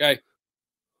 okay?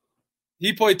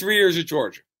 He played 3 years at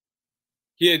Georgia.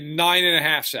 He had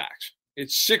 9.5 sacks.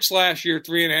 It's 6 last year,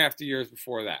 3.5 the years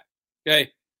before that,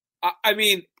 okay? I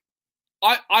mean,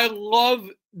 I love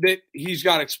that he's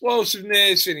got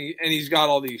explosiveness and he's got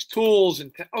all these tools.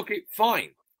 And okay,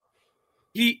 fine.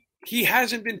 He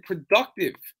hasn't been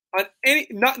productive on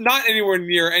not anywhere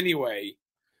near anyway.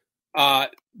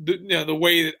 The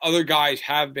way that other guys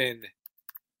have been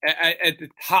at the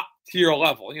top tier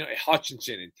level,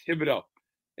 Hutchinson and Thibodeau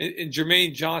and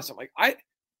Jermaine Johnson.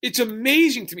 It's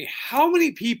amazing to me how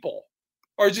many people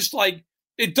are just like,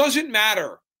 it doesn't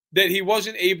matter that he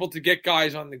wasn't able to get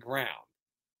guys on the ground.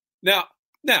 Now,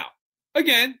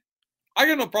 again, I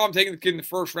got no problem taking the kid in the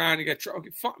first round. Okay,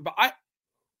 fine, but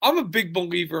I'm a big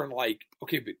believer in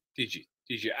okay, but did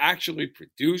you actually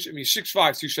produce? I mean, 6'5",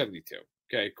 272.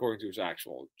 Okay, according to his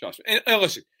actual adjustment. And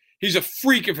listen, he's a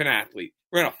freak of an athlete.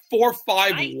 Ran a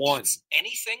 4.51.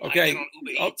 Anything? Okay.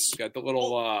 Got the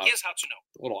little here's how to know.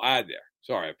 The little ad there.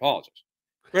 Sorry, I apologize.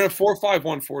 Ran a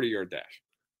 4.51 40-yard dash.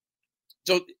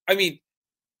 So I mean,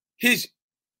 his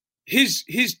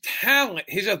talent,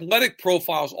 his athletic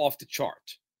profile is off the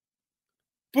charts.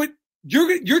 But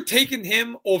you're taking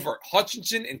him over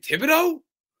Hutchinson and Thibodeau?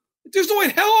 There's no way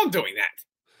in hell I'm doing that.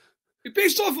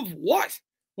 Based off of what?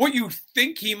 What you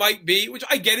think he might be, which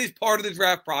I get is part of the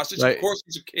draft process. Right. Of course,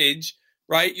 these are kids,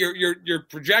 right? You're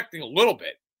projecting a little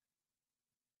bit.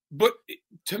 But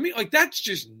to me, like, that's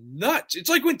just nuts. It's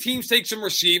like when teams take some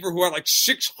receiver who had like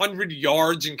 600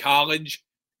 yards in college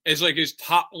as like his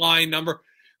top line number.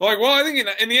 They're like, well, I think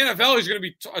in the NFL he's going to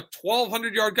be a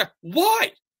 1,200-yard guy.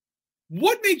 Why?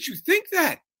 What makes you think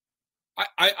that?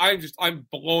 I'm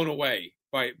blown away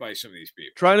by some of these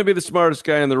people. Trying to be the smartest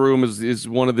guy in the room is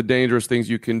one of the dangerous things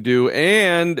you can do.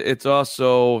 And it's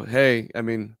also, hey, I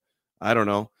mean, I don't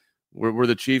know. Were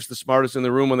the Chiefs the smartest in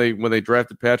the room when they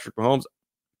drafted Patrick Mahomes?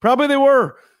 Probably they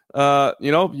were.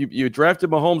 You drafted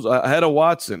Mahomes ahead of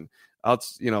Watson.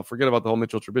 Forget about the whole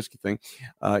Mitchell Trubisky thing,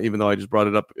 even though I just brought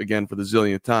it up again for the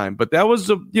zillionth time. But that was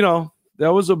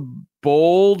a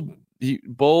bold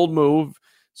move.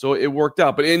 So it worked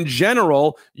out. But in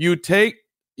general, you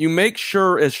make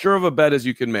sure of a bet as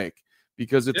you can make,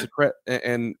 because it's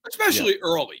and especially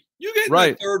early. You get in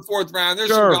the third, fourth round. There's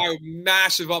some guy with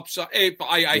massive upside. Hey,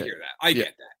 I hear that. I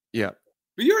get that. Yeah.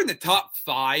 But you're in the top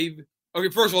 5. Okay,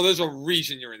 first of all, there's a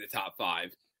reason you're in the top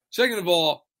 5. Second of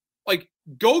all, like,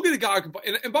 go get a guy who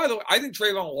can. And by the way, I think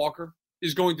Trayvon Walker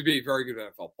is going to be a very good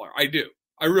NFL player. I do.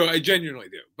 I genuinely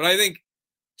do. But I think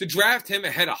to draft him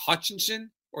ahead of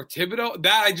Hutchinson or Thibodeau,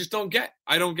 that I just don't get.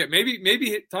 I don't get.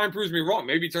 Maybe time proves me wrong.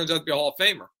 Maybe he turns out to be a Hall of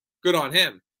Famer. Good on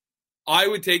him. I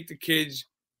would take the kids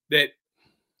that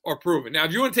are proven. Now,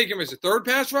 if you want to take him as a third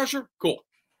pass rusher, cool.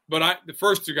 But the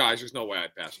first 2 guys, there's no way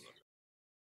I'd pass him.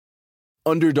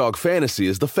 Underdog Fantasy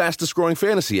is the fastest-growing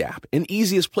fantasy app and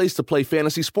easiest place to play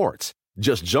fantasy sports.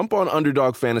 Just jump on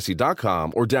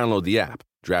UnderdogFantasy.com or download the app,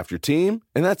 draft your team,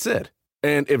 and that's it.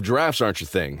 And if drafts aren't your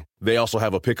thing, they also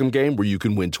have a pick'em game where you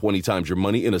can win 20 times your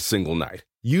money in a single night.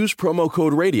 Use promo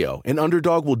code RADIO, and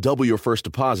Underdog will double your first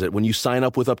deposit when you sign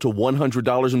up with up to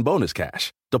 $100 in bonus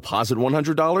cash. Deposit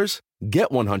 $100,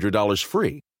 get $100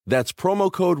 free. That's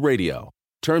promo code RADIO.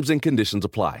 Terms and conditions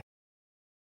apply.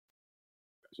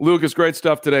 Lucas, great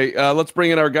stuff today. Let's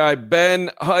bring in our guy,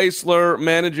 Ben Heisler,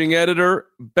 managing editor,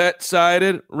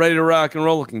 Bet-sided, ready to rock and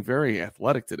roll. Looking very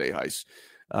athletic today, Heis,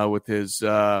 with his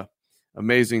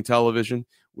amazing television,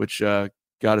 which got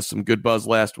us some good buzz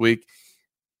last week.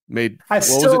 I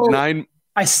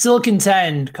still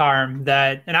contend, Carm,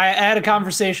 that, and I had a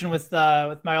conversation with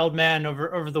my old man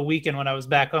over the weekend when I was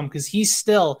back home, because he's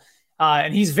still,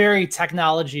 and he's very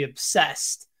technology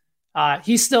obsessed.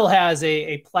 He still has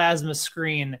a plasma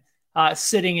screen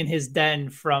sitting in his den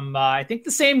from, I think,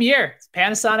 the same year. It's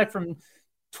Panasonic from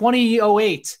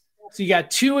 2008. So you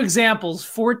got 2 examples,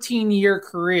 14-year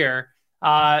career,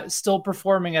 still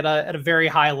performing at a very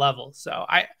high level. So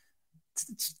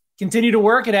it's continue to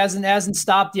work. It hasn't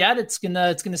stopped yet. It's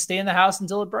gonna stay in the house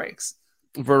until it breaks.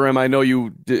 Verim, I know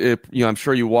I'm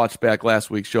sure you watched back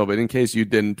last week's show, but in case you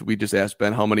didn't, we just asked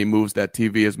Ben how many moves that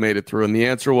TV has made it through, and the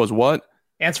answer was what?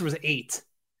 Answer was 8.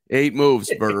 8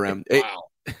 moves, Verim. Wow.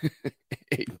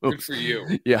 8 moves. Good for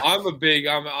you. Yeah. I'm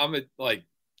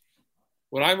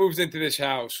when I moved into this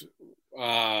house, it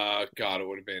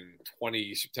would have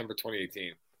been September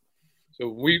 2018. So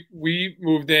we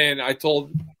moved in. I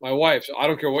told my wife, so I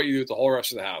don't care what you do with the whole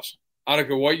rest of the house. I don't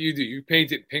care what you do. You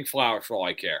paint it pink flowers for all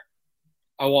I care.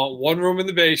 I want 1 room in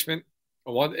the basement.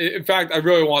 In fact, I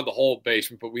really want the whole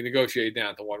basement, but we negotiated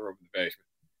down to 1 room in the basement.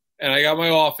 And I got my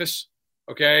office,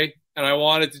 okay? And I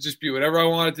wanted to just be whatever I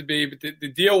wanted to be. But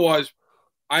the deal was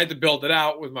I had to build it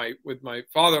out with my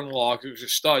father-in-law, because it was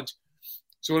just studs.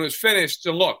 So when it was finished,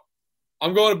 so look,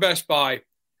 I'm going to Best Buy.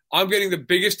 I'm getting the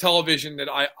biggest television that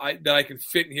I can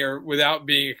fit in here without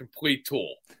being a complete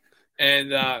tool.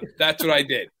 And that's what I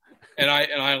did. And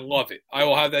I love it. I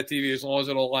will have that TV as long as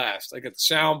it'll last. I got the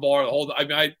sound bar, the whole. I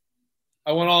mean,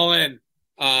 I went all in.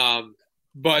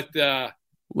 But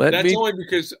that's only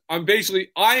because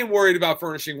I am worried about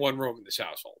furnishing 1 room in this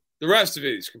household. The rest of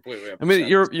it is completely up. I mean,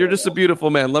 you're just a beautiful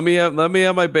man. Let me have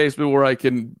my basement where I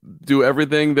can do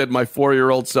everything that my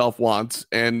 4-year-old self wants,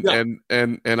 and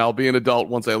I'll be an adult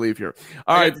once I leave here.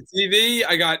 All right, the TV.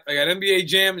 I got NBA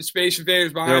Jam and Space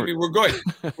Invaders behind me. We're good.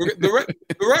 The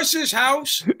rest of this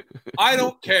house, I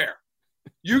don't care.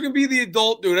 You can be the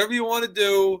adult, do whatever you want to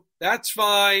do. That's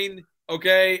fine.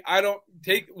 Okay, I don't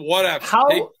take whatever.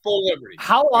 Take full liberty.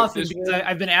 How often? Because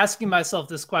I've been asking myself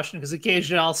this question, because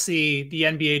occasionally I'll see the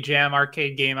NBA Jam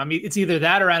arcade game. I mean, it's either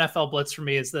that or NFL Blitz for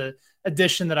me is the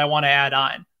addition that I want to add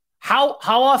on. How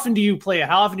often do you play it?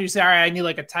 How often do you say, all right, I need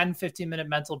like a 10, 15-minute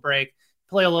mental break,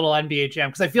 play a little NBA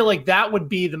Jam? Because I feel like that would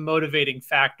be the motivating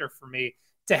factor for me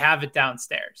to have it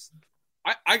downstairs.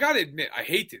 I got to admit, I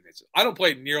hate to admit this. I don't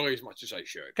play it nearly as much as I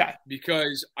should. Okay.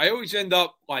 Because I always end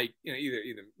up like,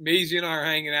 either Maisie and I are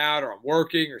hanging out or I'm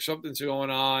working or something's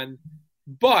going on.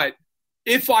 But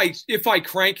if I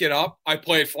crank it up, I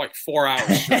play it for like 4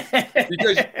 hours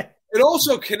because it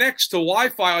also connects to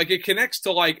Wi-Fi. Like it connects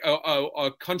to like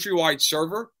a countrywide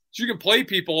server, so you can play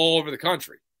people all over the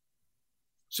country.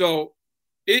 So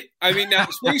now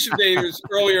Space Invaders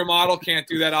earlier model can't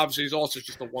do that. Obviously, it's also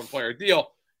just a one-player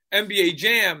deal. NBA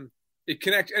Jam, it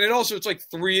connects, and it's like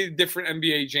 3 different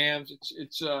NBA Jams.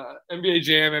 It's NBA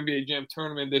Jam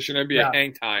Tournament Edition, NBA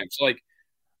Hang Time. It's like,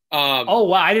 oh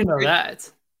wow, I didn't know that.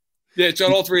 Yeah, it's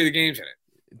got all 3 of the games in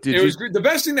it. It was great. The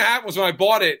best thing that happened was when I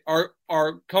bought it.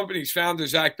 Our company's founder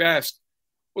Zach Best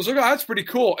was like, "Oh, that's pretty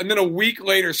cool," and then a week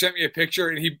later sent me a picture,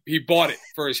 and he bought it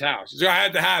for his house. So I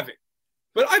had to have it,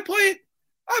 but I play it.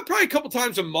 Probably a couple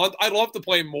times a month. I'd love to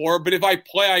play more, but if I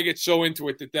play, I get so into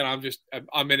it that then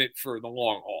I'm in it for the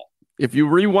long haul. If you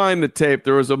rewind the tape,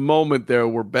 there was a moment there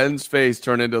where Ben's face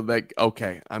turned into like,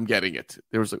 okay, I'm getting it.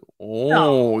 There was like,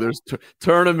 there's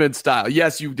tournament style.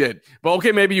 Yes, you did. But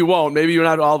okay, maybe you won't. Maybe you're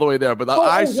not all the way there. But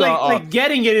I saw like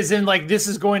getting it is in like this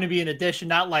is going to be an addition,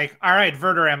 not like, all right,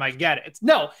 Verderame, I get it.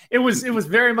 No, it was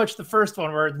very much the first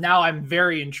one where now I'm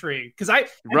very intrigued because I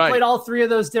played all 3 of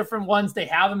those different ones. They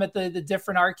have them at the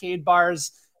different arcade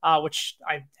bars. Which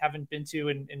I haven't been to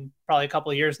in probably a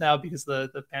couple of years now because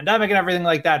of the pandemic and everything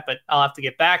like that, but I'll have to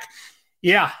get back.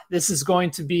 Yeah, this is going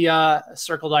to be a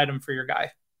circled item for your guy.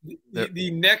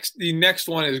 The next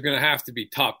one is going to have to be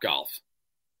Top Golf.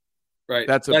 Right.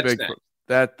 That's big next.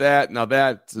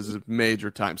 That is a major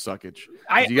time suckage.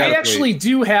 I actually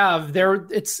do have there.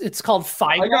 It's called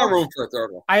Fi Golf. I got room for a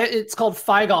third one. It's called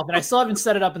Fi Golf, and I still haven't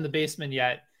set it up in the basement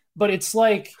yet, but it's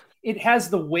like, it has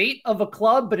the weight of a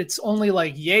club, but it's only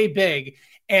like yay big.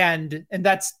 And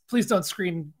that's, please don't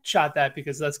screenshot that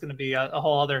because that's going to be a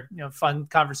whole other, fun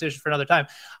conversation for another time.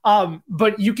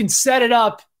 But you can set it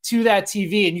up to that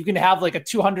TV and you can have like a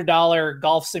 $200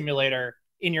 golf simulator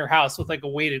in your house with like a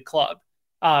weighted club.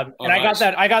 And nice.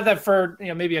 I got that for,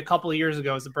 maybe a couple of years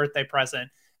ago as a birthday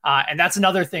present. And that's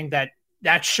another thing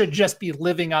that should just be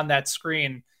living on that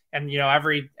screen. And,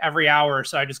 every hour or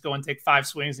so, I just go and take 5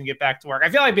 swings and get back to work. I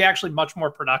feel like I'd be actually much more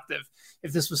productive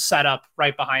if this was set up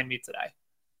right behind me today.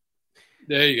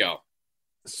 There you go.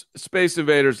 Space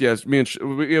Invaders, yes. We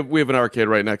have an arcade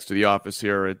right next to the office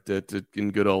here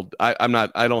in good old. I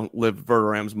don't live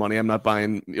Verderam's money. I'm not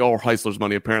buying, or Heisler's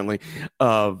money apparently,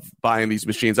 of buying these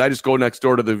machines. I just go next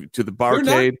door to the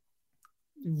barcade.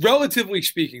 Relatively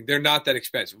speaking, they're not that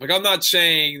expensive. Like I'm not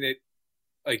saying that.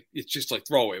 Like it's just like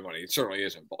throwaway money. It certainly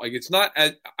isn't. But like it's not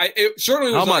as it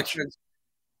certainly was. How much? I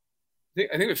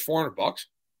think it was $400.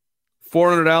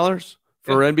 $400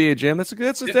 for NBA Jam. That's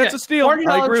a steal.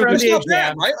 I agree with you. Not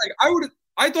bad, right? Like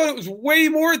I thought it was way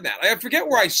more than that. I forget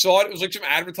where I saw it. It was like some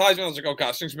advertisement. I was like, oh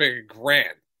gosh, things make $1,000.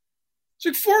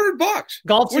 It's like $400.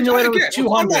 Golf simulator was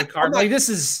 $200. Like this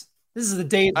is the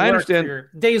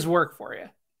day's work for you.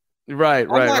 Right.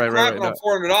 I'm not clapping on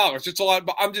 $400. It's a lot,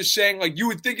 but I'm just saying, like you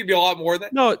would think it'd be a lot more than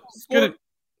that. No, it's good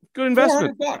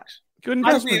investment. $400. Good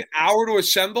investment. It took me an hour to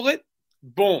assemble it.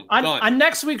 Boom. Done. On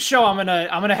next week's show, I'm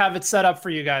gonna have it set up for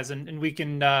you guys, and we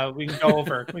can go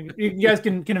over. You guys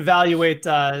can evaluate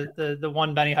the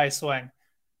one Benny High swing.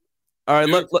 All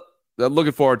right,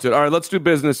 looking forward to it. All right, let's do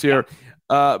business here.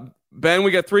 Ben,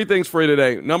 we got 3 things for you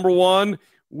today. Number 1.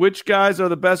 Which guys are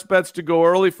the best bets to go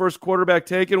early? First quarterback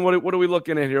taken. What are we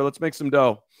looking at here? Let's make some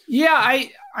dough. Yeah,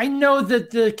 I know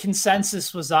that the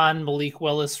consensus was on Malik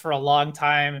Willis for a long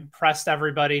time, impressed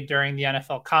everybody during the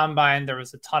NFL Combine. There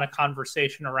was a ton of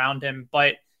conversation around him,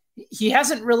 but he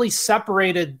hasn't really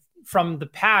separated from the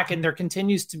pack, and there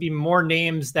continues to be more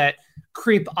names that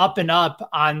creep up and up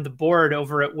on the board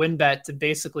over at WynnBET to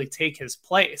basically take his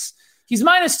place. He's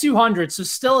minus 200, so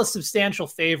still a substantial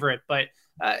favorite, but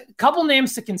a couple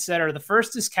names to consider. The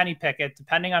first is Kenny Pickett,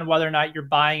 depending on whether or not you're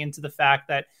buying into the fact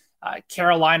that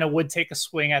Carolina would take a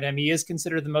swing at him. He is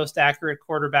considered the most accurate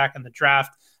quarterback in the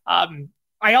draft.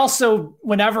 I also,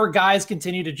 whenever guys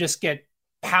continue to just get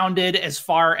pounded as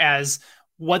far as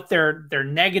what their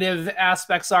negative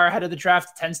aspects are ahead of the draft,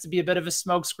 it tends to be a bit of a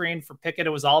smokescreen. For Pickett,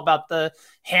 it was all about the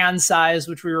hand size,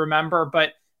 which we remember.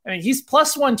 But I mean, he's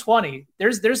plus 120.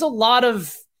 There's a lot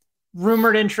of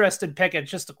rumored interest in Pickett.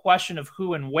 It's just a question of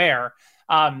who and where.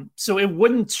 So it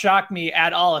wouldn't shock me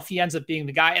at all if he ends up being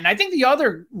the guy. And I think the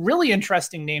other really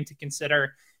interesting name to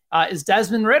consider is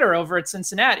Desmond Ridder over at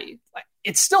Cincinnati.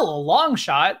 It's still a long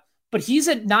shot, but he's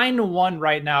at 9-1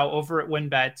 right now over at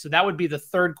WynnBET. So that would be the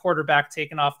 3rd quarterback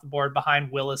taken off the board behind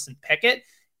Willis and Pickett.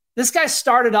 This guy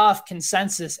started off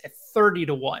consensus at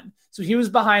 30-1. So he was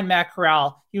behind Matt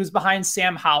Corral. He was behind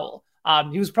Sam Howell.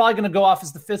 He was probably going to go off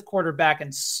as the fifth quarterback,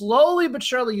 and slowly but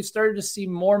surely you started to see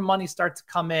more money start to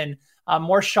come in,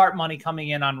 more sharp money coming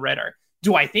in on Ridder.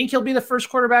 Do I think he'll be the first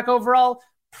quarterback overall?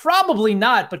 Probably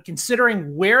not, but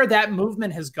considering where that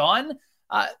movement has gone,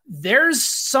 there's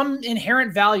some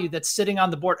inherent value that's sitting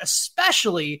on the board,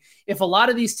 especially if a lot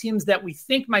of these teams that we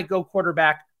think might go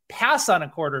quarterback pass on a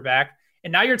quarterback.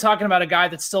 And now you're talking about a guy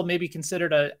that's still maybe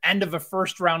considered an end of a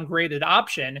first round graded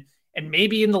option. And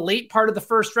maybe in the late part of the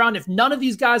first round, if none of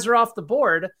these guys are off the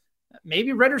board,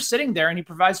 maybe Ridder's sitting there and he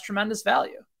provides tremendous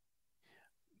value.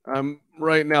 I'm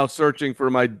right now searching for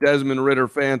my Desmond Ridder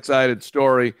fan-sided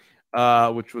story,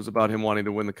 which was about him wanting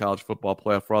to win the college football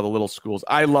playoff for all the little schools.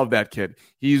 I love that kid.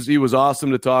 He was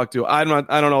awesome to talk to. I don't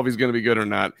know if he's going to be good or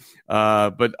not,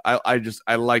 but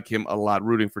I like him a lot.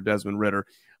 Rooting for Desmond Ridder.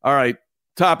 All right,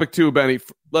 topic 2, Benny.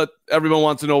 Let everyone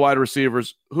wants to know wide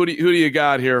receivers. Who do you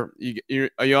got here?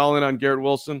 Are you all in on Garrett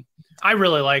Wilson? I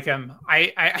really like him.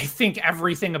 I think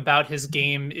everything about his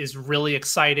game is really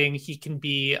exciting. He can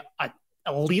be a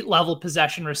elite level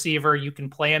possession receiver. You can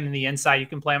play him in the inside. You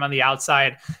can play him on the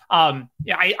outside.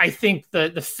 I think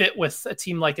the fit with a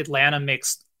team like Atlanta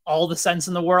makes all the sense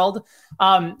in the world.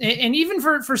 And even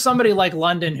for somebody like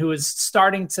London, who is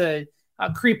starting to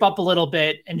creep up a little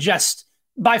bit and just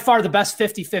by far the best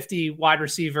 50-50 wide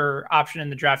receiver option in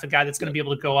the draft, a guy that's going to be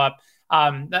able to go up.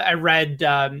 I read,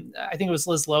 I think it was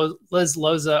Liz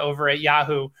Loza over at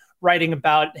Yahoo writing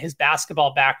about his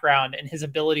basketball background and his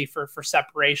ability for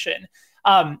separation.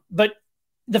 But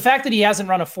the fact that he hasn't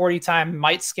run a 40 time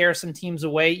might scare some teams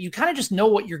away. You kind of just know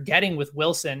what you're getting with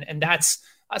Wilson. And that's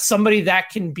somebody that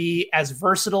can be as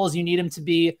versatile as you need him to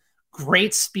be,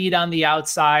 great speed on the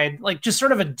outside, like just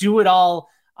sort of a do-it-all,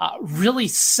 really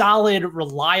solid,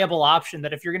 reliable option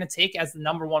that if you're going to take as the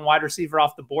number one wide receiver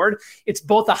off the board, it's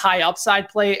both a high upside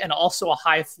play and also a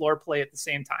high floor play at the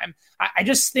same time. I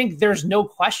just think there's no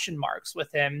question marks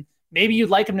with him. Maybe you'd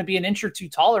like him to be an inch or two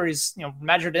taller. He's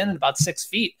measured in at about 6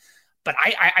 feet, but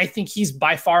I think he's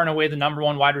by far and away the number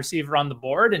one wide receiver on the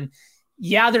board. And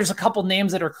yeah, there's a couple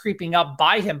names that are creeping up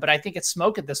by him, but I think it's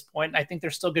smoke at this point. I think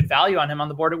there's still good value on him on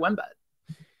the board at WinBet.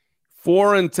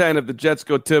 4 and 10 if the Jets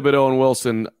go Thibodeau and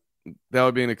Wilson. That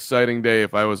would be an exciting day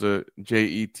if I was a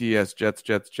Jets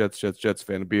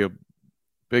fan. It'd be a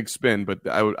big spin, but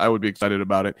I would be excited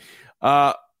about it.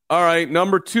 All right,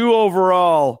 number 2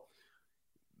 overall.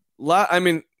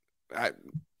 I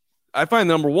find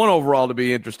number 1 overall to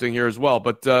be interesting here as well,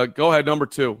 but go ahead, number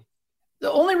 2.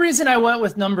 The only reason I went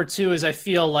with number 2 is I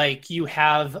feel like you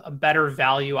have a better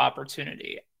value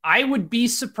opportunity. I would be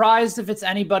surprised if it's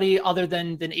anybody other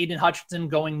than Aiden Hutchinson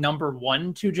going number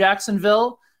 1 to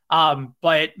Jacksonville.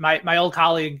 But my old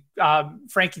colleague,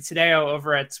 Frankie Tadeo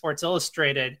over at Sports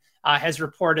Illustrated, has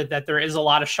reported that there is a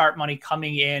lot of sharp money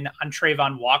coming in on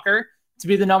Trayvon Walker to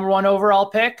be the number 1 overall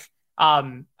pick.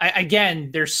 Again,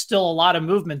 there's still a lot of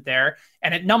movement there.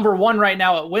 And at number 1 right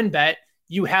now at WinBet,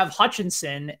 you have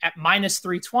Hutchinson at minus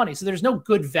 320. So there's no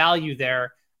good value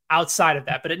there outside of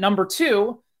that. But at number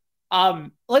 2,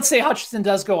 let's say Hutchinson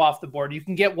does go off the board. You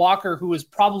can get Walker, who is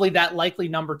probably that likely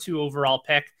number 2 overall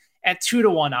pick, at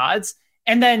 2-1 odds.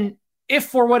 And then if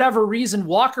for whatever reason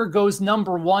Walker goes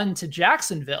number 1 to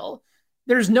Jacksonville,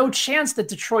 there's no chance that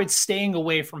Detroit's staying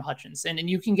away from Hutchinson, and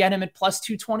you can get him at plus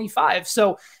 225.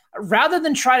 So rather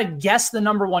than try to guess the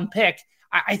number 1 pick,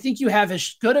 I think you have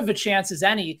as good of a chance as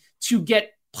any to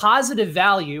get positive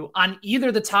value on either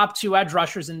the top 2 edge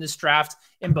rushers in this draft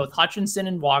in both Hutchinson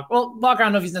and Walker. Well, Walker, I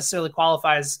don't know if he necessarily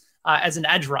qualifies as an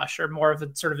edge rusher, more of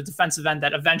a sort of a defensive end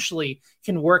that eventually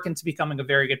can work into becoming a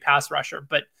very good pass rusher.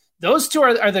 But those 2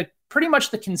 are the pretty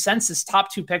much the consensus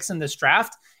top 2 picks in this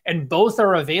draft, and both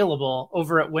are available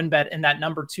over at WinBet in that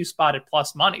number 2 spot at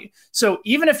plus money. So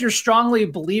even if you're strongly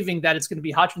believing that it's going to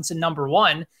be Hutchinson number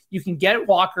 1, you can get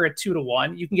Walker at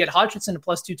 2-1. You can get Hutchinson at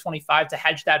plus 225 to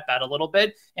hedge that bet a little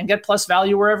bit and get plus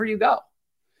value wherever you go.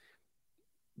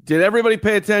 Did everybody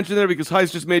pay attention there? Because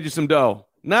Heist just made you some dough.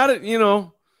 Not a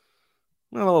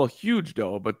little huge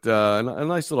dough, but a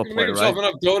nice little play, make himself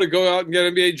enough dough to go out and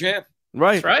get NBA champ.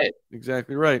 Right. That's right.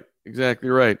 Exactly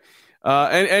right.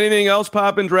 And anything else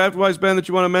popping draft-wise, Ben, that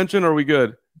you want to mention, or are we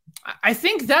good? I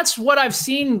think that's what I've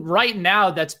seen right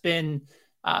now that's been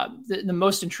the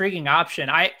most intriguing option.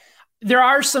 There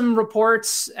are some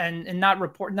reports and not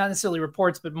necessarily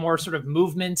reports, but more sort of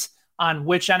movement on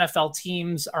which NFL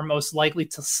teams are most likely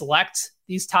to select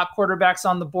these top quarterbacks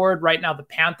on the board. Right now, the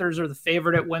Panthers are the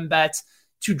favorite at WinBet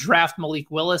to draft Malik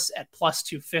Willis at plus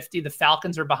 250. The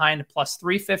Falcons are behind at plus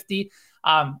 350.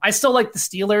 I still like the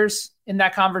Steelers in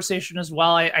that conversation as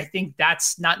well. I think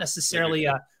that's not necessarily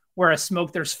a where a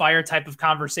smoke, there's fire type of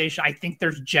conversation. I think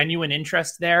there's genuine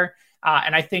interest there.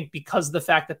 And I think because of the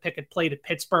fact that Pickett played at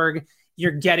Pittsburgh,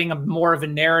 you're getting more of a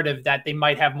narrative that they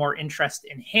might have more interest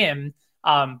in him.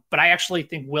 But I actually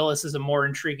think Willis is a more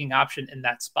intriguing option in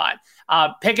that spot.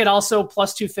 Pickett also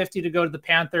plus 250 to go to the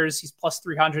Panthers. He's plus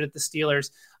 300 at the Steelers.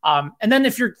 And then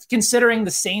if you're considering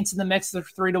the Saints in the mix, they're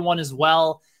 3-1 as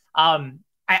well.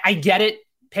 I get it.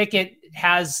 Pickett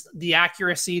has the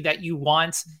accuracy that you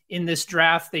want in this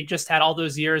draft. They just had all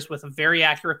those years with a very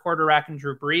accurate quarterback in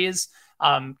Drew Brees.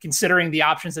 Considering the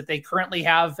options that they currently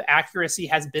have, accuracy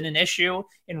has been an issue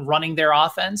in running their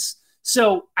offense.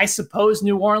 So I suppose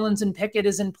New Orleans and Pickett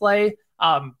is in play.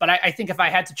 But I think if I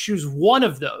had to choose one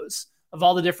of those, of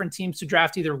all the different teams to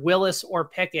draft, either Willis or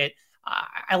Pickett,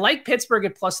 I like Pittsburgh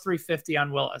at plus 350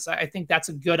 on Willis. I think that's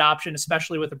a good option,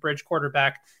 especially with a bridge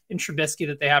quarterback in Trubisky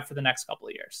that they have for the next couple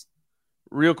of years.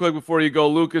 Real quick before you go,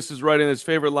 Lucas is writing his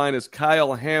favorite line is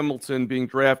Kyle Hamilton being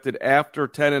drafted after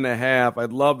 10.5.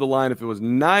 I'd love the line if it was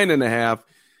 9.5,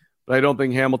 but I don't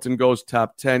think Hamilton goes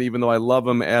top 10, even though I love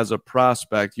him as a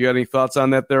prospect. You got any thoughts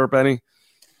on that there, Benny?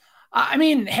 I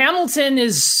mean, Hamilton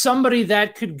is somebody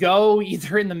that could go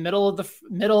either in the middle of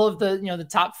the the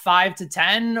top 5 to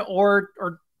 10,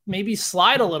 or maybe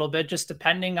slide a little bit, just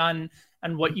depending on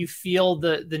what you feel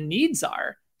the needs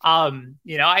are.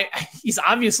 He's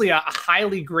obviously a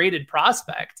highly graded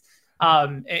prospect,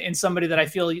 and somebody that I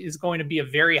feel is going to be a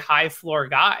very high floor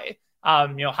guy.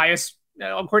 Highest,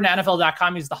 according to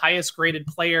NFL.com, he's the highest graded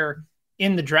player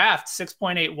in the draft,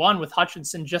 6.81, with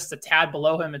Hutchinson just a tad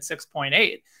below him at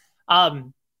 6.8.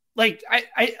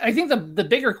 I think the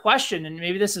bigger question, and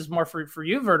maybe this is more for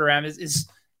you, Verderame, is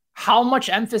how much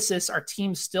emphasis are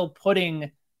teams still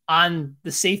putting on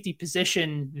the safety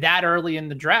position that early in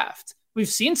the draft? We've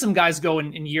seen some guys go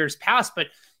in years past, but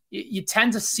you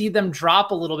tend to see them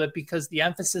drop a little bit because the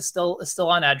emphasis is still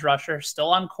on edge rusher, still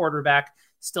on quarterback,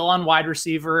 still on wide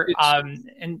receiver,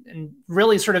 and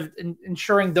really sort of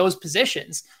ensuring those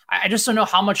positions. I just don't know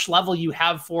how much level you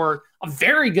have for a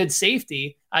very good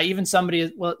safety, even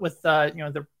somebody with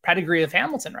the pedigree of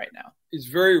Hamilton right now. It's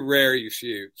very rare you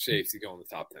see a safety go in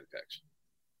the top 10 picks.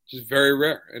 It's just very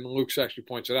rare. And Luke's actually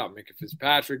points it out. Minkah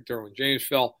Fitzpatrick, Derwin James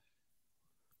fell.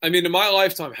 I mean, in my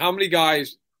lifetime, how many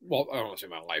guys – well, I don't want to say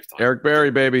my lifetime. Eric Berry,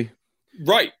 baby.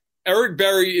 Right. Eric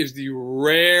Berry is the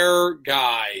rare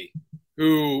guy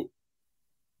who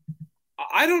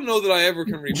I don't know that I ever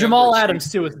can remember. Jamal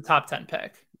Adams, too, was the top 10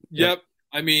 pick. Yep.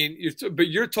 I mean, but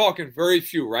you're talking very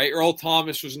few, right? Earl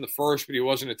Thomas was in the first, but he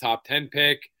wasn't a top 10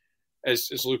 pick.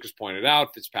 As Lucas pointed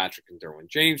out, Fitzpatrick and Derwin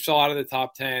James fell out of the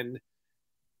top 10.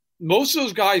 Most of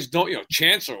those guys don't –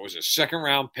 Chancellor was a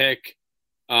second-round pick.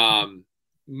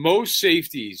 Most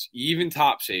safeties, even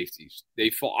top safeties, they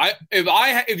fall.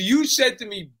 If you said to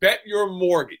me, bet your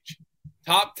mortgage,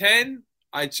 top 10,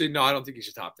 I'd say, no, I don't think he's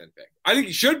a top 10 pick. I think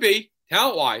he should be,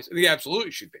 talent-wise. I think he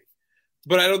absolutely should be.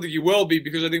 But I don't think he will be,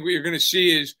 because I think what you're going to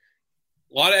see is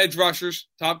a lot of edge rushers,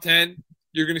 top 10.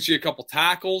 You're going to see a couple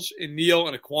tackles in Neal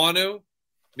and Ekwonu.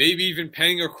 Maybe even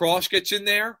Penning or Cross gets in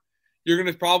there. You're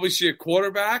going to probably see a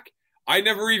quarterback. I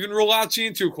never even rule out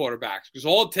seeing two quarterbacks, because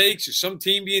all it takes is some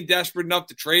team being desperate enough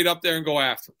to trade up there and go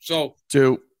after them. So,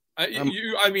 two.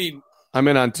 I'm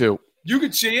in on two. You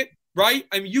could see it, right?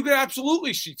 I mean, you could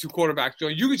absolutely see two quarterbacks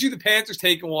going. You could see the Panthers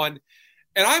taking one,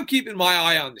 and I'm keeping my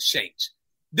eye on the Saints.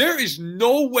 There is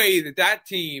no way that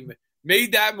team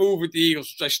made that move with the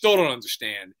Eagles, which I still don't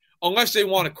understand, unless they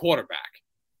want a quarterback.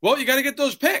 Well, you got to get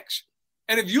those picks.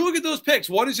 And if you look at those picks,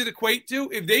 what does it equate to?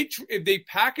 If they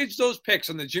package those picks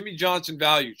on the Jimmy Johnson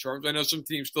value terms, I know some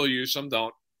teams still use, some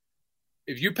don't.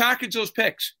 If you package those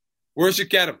picks, where does it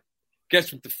get them?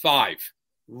 Gets them to 5,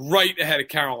 right ahead of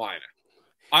Carolina.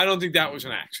 I don't think that was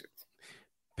an accident.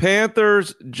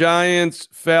 Panthers, Giants,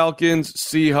 Falcons,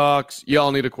 Seahawks, you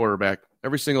all need a quarterback.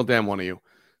 Every single damn one of you.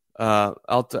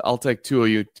 I'll take two of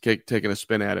you taking a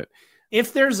spin at it.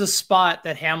 If there's a spot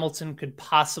that Hamilton could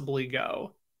possibly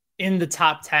go in the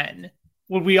top 10,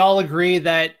 would we all agree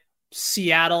that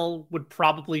Seattle would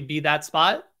probably be that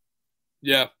spot?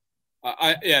 Yeah.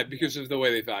 Because of the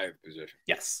way they value the position.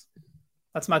 Yes.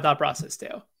 That's my thought process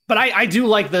too. But I do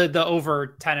like the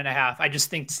over 10.5. I just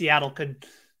think Seattle could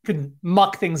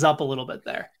muck things up a little bit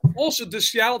there. Also, does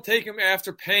Seattle take him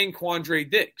after paying Quandre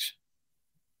Diggs?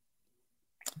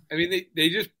 I mean, they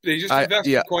just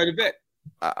invested quite a bit.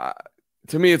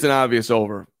 To me, it's an obvious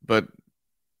over, but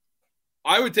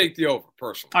I would take the over,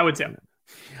 personally. I would too.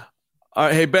 All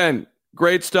right, hey, Ben,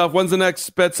 great stuff. When's the next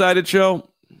Bet-Sided show?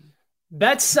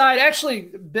 Bet-Side,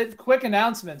 actually, quick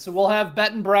announcement. So we'll have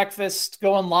Bet and Breakfast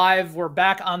going live. We're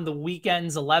back on the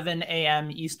weekends, 11 a.m.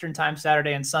 Eastern time,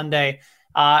 Saturday and Sunday.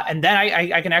 And then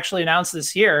I can actually announce this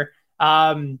here.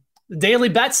 The Daily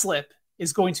Bet Slip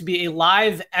is going to be a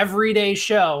live everyday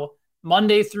show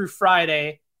Monday through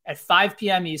Friday at 5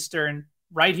 p.m. Eastern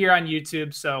right here on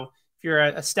YouTube. So if you're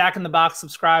a Stack in the Box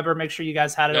subscriber, make sure you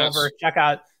guys head it over. Check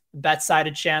out the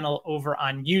Bet-Sided channel over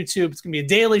on YouTube. It's going to be a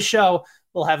daily show.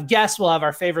 We'll have guests. We'll have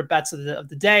our favorite bets of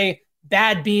the day,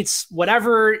 bad beats,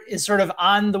 whatever is sort of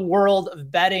on the world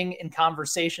of betting and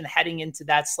conversation heading into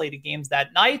that slate of games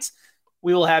that night.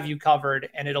 We will have you covered,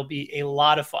 and it'll be a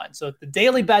lot of fun. So the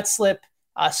Daily Bet Slip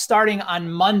starting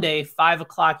on Monday, 5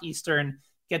 o'clock Eastern.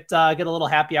 Get a little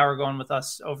happy hour going with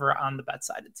us over on the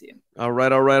Bet-Sided team. All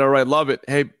right. Love it.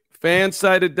 Hey,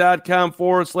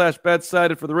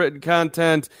 fansided.com/betsided for the written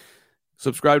content.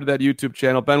 Subscribe to that YouTube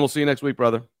channel. Ben, we'll see you next week,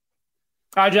 brother.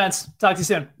 All right, gents. Talk to you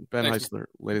soon. Ben Heisler,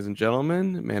 ladies and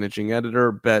gentlemen, managing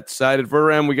editor, Bet-Sided.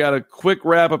 Verram, we got a quick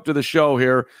wrap up to the show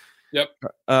here. Yep.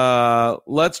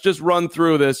 Let's just run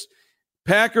through this.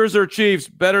 Packers or Chiefs,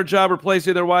 better job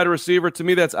replacing their wide receiver. To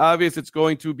me, that's obvious. It's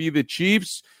going to be the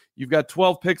Chiefs. You've got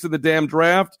 12 picks in the damn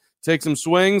draft. Take some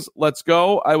swings. Let's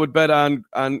go. I would bet on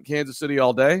Kansas City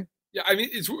all day. Yeah, I mean,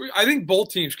 I think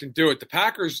both teams can do it. The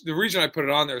Packers, the reason I put it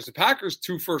on there is the Packers'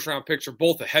 2 first-round picks are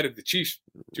both ahead of the Chiefs'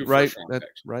 2 first-round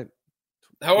picks. Right.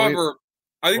 However,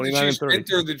 I think the Chiefs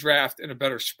enter the draft in a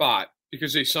better spot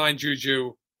because they signed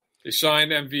Juju, they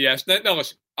signed MVS. Now,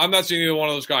 listen, I'm not saying either one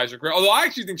of those guys are great, although I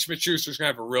actually think Smith-Schuster's going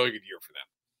to have a really good year for them.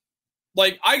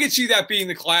 Like, I could see that being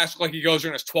the classic, like he goes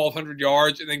there and has 1,200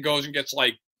 yards and then goes and gets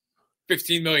like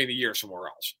 $15 million a year somewhere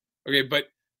else. Okay, but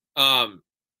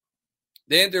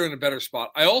they enter in a better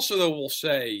spot. I also, though, will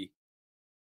say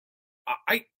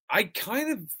I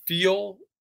kind of feel,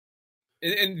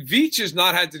 and Veach has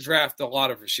not had to draft a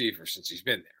lot of receivers since he's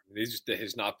been there. I mean, that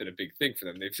has not been a big thing for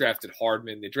them. They've drafted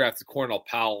Hardman. They drafted Cornell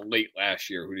Powell late last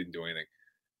year who didn't do anything.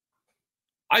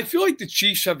 I feel like the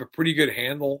Chiefs have a pretty good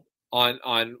handle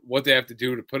on what they have to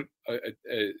do to put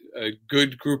a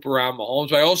good group around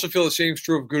Mahomes. I also feel the same is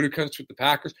true of Gutekunst with the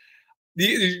Packers.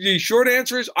 The short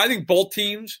answer is I think both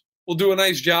teams will do a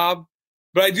nice job,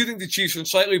 but I do think the Chiefs are in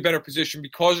slightly better position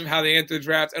because of how they enter the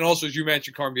draft. And also, as you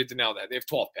mentioned, Carm, you hit the nail on that. They have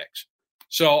 12 picks.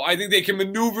 So I think they can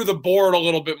maneuver the board a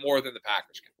little bit more than the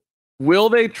Packers can. Will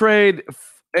they trade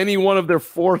any one of their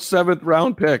 4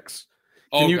 7th-round picks?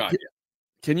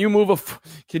 Can you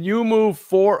move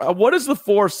 4? What is the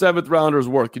 4 7th-rounders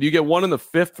worth? Can you get one in the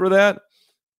 5th for that?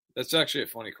 That's actually a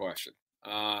funny question.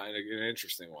 And an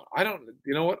interesting one. I don't.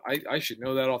 You know what? I should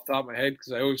know that off the top of my head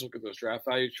because I always look at those draft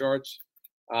value charts.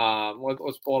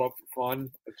 Let's pull it up for fun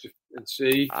and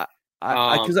see.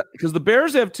 Because the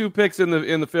Bears have 2 picks in the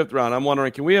 5th round. I'm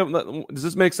wondering, can we have? Does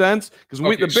this make sense? Because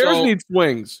the Bears need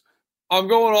swings. I'm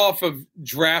going off of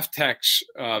Draft Tech's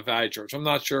value charts. I'm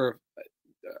not sure.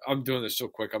 I'm doing this so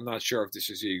quick. I'm not sure if this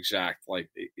is the exact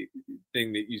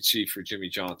thing that you'd see for Jimmy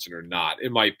Johnson or not.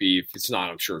 It might be. If it's not,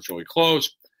 I'm sure it's really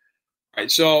close. All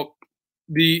right. So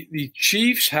the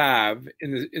Chiefs have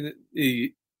in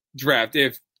the draft, they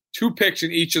have 2 picks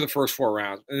in each of the first 4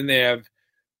 rounds, and then they have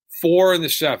 4 in the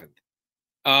 7th.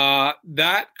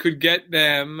 That could get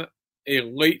them a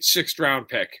late 6th round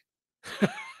pick.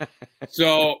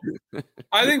 So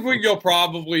I think what you'll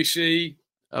probably see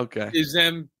is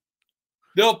them.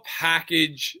 They'll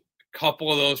package a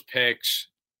couple of those picks,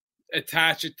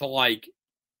 attach it to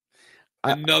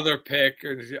another pick.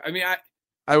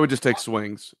 I would just take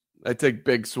swings. I take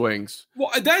big swings.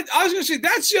 Well, I was going to say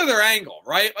that's the other angle,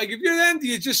 right? Like if you're them,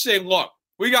 you just say, "Look,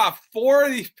 we got 4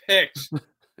 of these picks."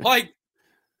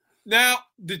 Now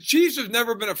the Chiefs have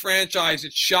never been a franchise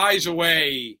that shies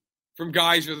away from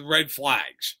guys with red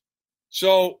flags.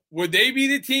 So would they be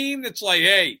the team that's like,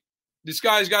 "Hey, this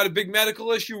guy's got a big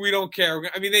medical issue. We don't care."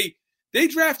 I mean, they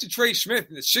drafted Trey Smith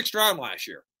in the 6th round last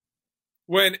year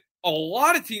when a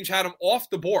lot of teams had him off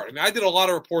the board. I mean, I did a lot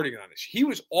of reporting on this. He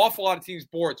was off a lot of teams'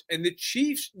 boards, and the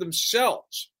Chiefs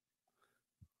themselves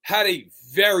had a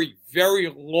very,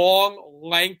 very long,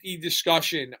 lengthy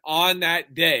discussion on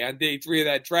that day, on day 3 of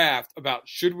that draft, about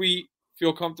should we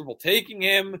feel comfortable taking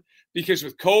him because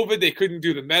with COVID they couldn't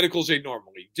do the medicals they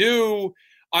normally do.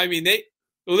 I mean,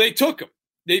 they took him.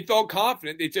 They felt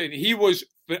confident. They said he was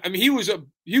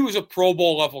a Pro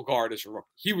Bowl level guard as a rookie.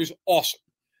 He was awesome.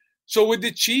 So would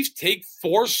the Chiefs take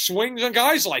 4 swings on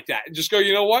guys like that and just go,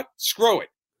 you know what? Screw it.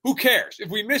 Who cares? If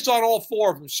we miss on all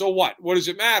 4 of them, so what? What does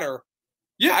it matter?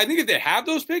 Yeah, I think if they have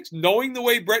those picks, knowing the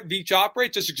way Brett Veach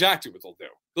operates, that's exactly what they'll do.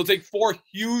 They'll take 4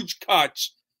 huge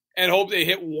cuts and hope they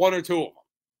hit 1 or 2 of them.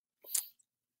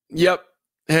 Yep.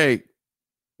 Hey,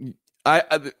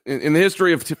 I in the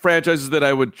history of franchises that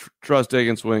I would trust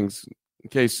taking swings,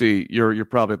 KC, you're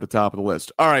probably at the top of the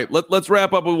list. All right, let's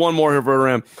wrap up with one more here,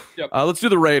 Verderam. Yep. Let's do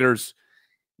the Raiders.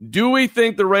 Do we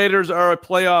think the Raiders are a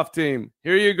playoff team?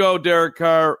 Here you go, Derek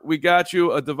Carr. We got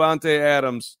you a Devontae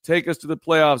Adams. Take us to the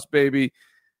playoffs, baby,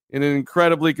 in an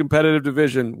incredibly competitive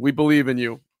division. We believe in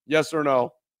you. Yes or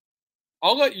no?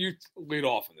 I'll let you lead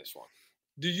off on this one.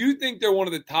 Do you think they're one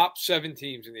of the top 7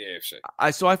 teams in the AFC?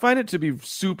 So I find it to be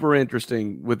super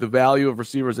interesting with the value of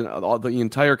receivers and all the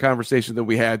entire conversation that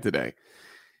we had today.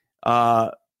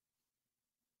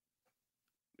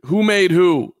 Who made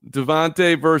who?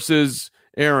 Devontae versus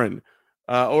Aaron,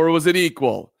 or was it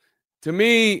equal? To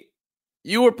me,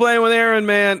 you were playing with Aaron,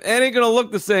 man. It ain't gonna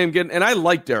look the same. And I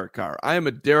like Derek Carr. I am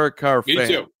a Derek Carr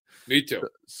fan. Me too.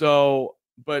 So,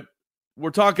 but we're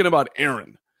talking about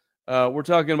Aaron. We're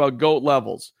talking about GOAT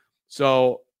levels.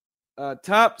 So,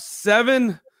 top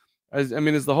 7. Is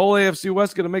the whole AFC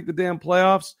West going to make the damn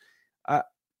playoffs?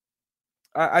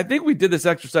 I think we did this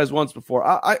exercise once before.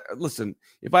 I listen.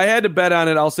 If I had to bet on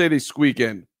it, I'll say they squeak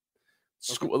in.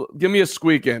 Give me a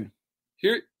squeak in.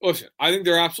 Here, listen. I think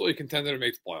they're absolutely contender to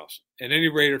make the playoffs. And any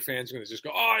Raider fan's going to just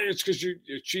go, "Oh, it's because you're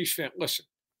a Chiefs fan." Listen,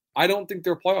 I don't think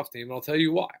they're a playoff team, and I'll tell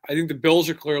you why. I think the Bills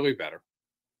are clearly better.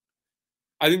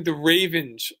 I think the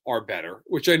Ravens are better,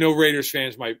 which I know Raiders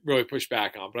fans might really push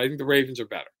back on, but I think the Ravens are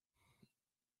better.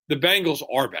 The Bengals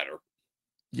are better.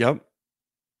 Yep.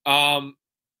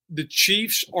 The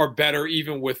Chiefs are better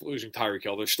even with losing Tyreek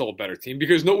Hill. They're still a better team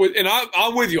because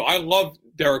I'm with you. I love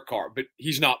Derek Carr, but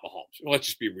he's not Mahomes. Let's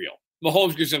just be real.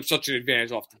 Mahomes gives them such an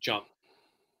advantage off the jump.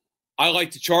 I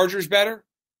like the Chargers better.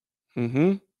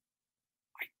 Mm-hmm.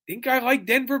 I think I like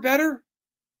Denver better.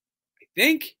 I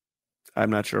think. I'm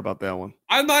not sure about that one.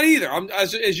 I'm not either.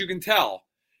 As you can tell.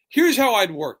 Here's how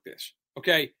I'd work this,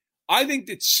 okay? I think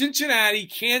that Cincinnati,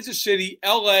 Kansas City,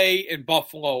 L.A., and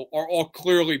Buffalo are all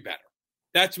clearly better.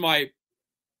 That's my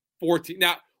 14.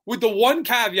 Now, with the one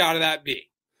caveat of that being,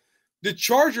 the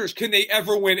Chargers, can they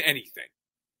ever win anything?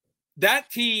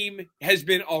 That team has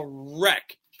been a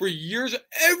wreck for years.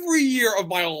 Every year of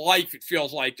my life, it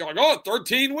feels like. They're like,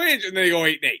 13 wins, and they go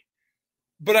 8-8.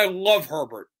 But I love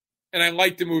Herbert. And I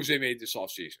like the moves they made this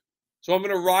offseason. So I'm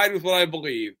going to ride with what I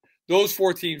believe. Those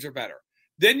 4 teams are better.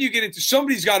 Then you get into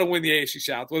somebody's got to win the AFC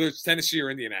South, whether it's Tennessee or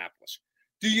Indianapolis.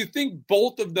 Do you think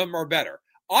both of them are better?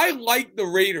 I like the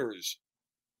Raiders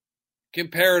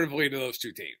comparatively to those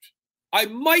 2 teams. I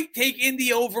might take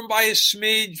Indy over them by a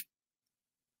smidge.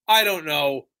 I don't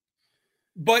know.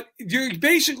 But you're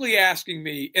basically asking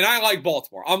me, and I like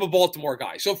Baltimore. I'm a Baltimore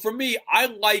guy. So for me, I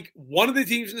like one of the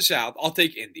teams in the South. I'll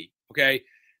take Indy, okay?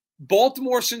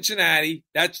 Baltimore, Cincinnati,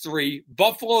 that's 3.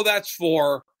 Buffalo, that's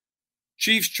 4.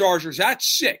 Chiefs, Chargers, that's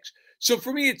 6. So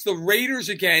for me, it's the Raiders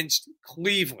against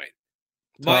Cleveland.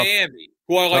 Tough. Miami,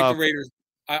 who I like the Raiders.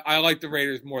 I like the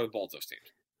Raiders more than both those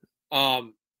teams.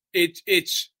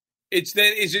 It's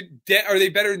then are they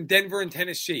better than Denver and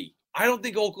Tennessee? I don't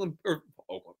think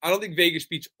I don't think Vegas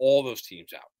beats all those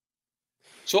teams out.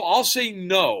 So I'll say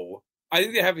no. I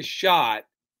think they have a shot.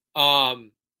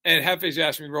 And Hefe's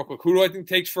asking me real quick, who do I think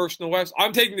takes first in the West?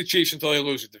 I'm taking the Chiefs until they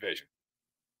lose the division.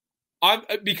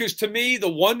 Because to me,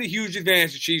 the one huge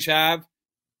advantage the Chiefs have,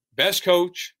 best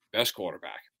coach, best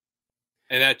quarterback.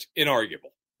 And that's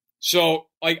inarguable. So,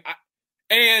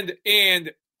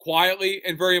 and quietly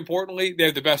and very importantly, they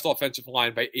have the best offensive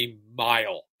line by a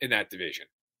mile in that division.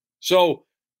 So,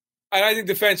 and I think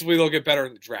defensively they'll get better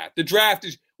in the draft. The draft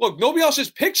is, look, nobody else has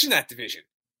picks in that division.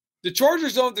 The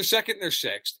Chargers don't have their second and their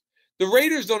 6th. The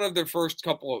Raiders don't have their first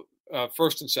couple of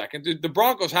first and second. The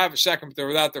Broncos have a second, but they're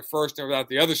without their first. They're without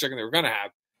the other second they were going to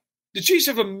have. The Chiefs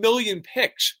have 1 million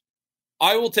picks.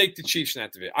 I will take the Chiefs in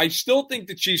that division. I still think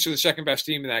the Chiefs are the second best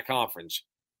team in that conference,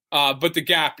 but the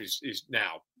gap is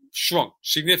now shrunk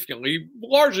significantly,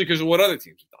 largely because of what other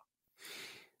teams have done.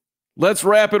 Let's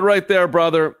wrap it right there,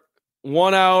 brother.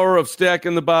 1 hour of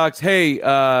Stacking the Box. Hey,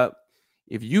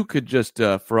 if you could just,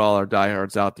 for all our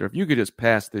diehards out there, if you could just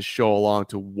pass this show along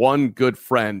to one good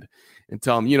friend and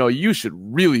tell them, you should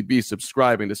really be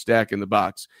subscribing to Stacking the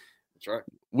Box. That's right.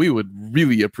 We would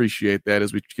really appreciate that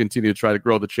as we continue to try to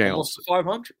grow the channel. Almost to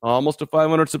 500. Almost to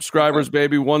 500 subscribers,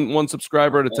 baby. One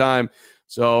subscriber at a time.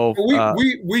 So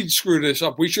we screwed this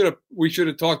up. We should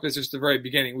have talked this at the very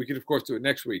beginning. We could, of course, do it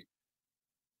next week.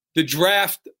 The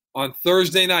draft on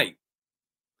Thursday night.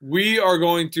 We are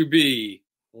going to be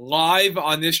live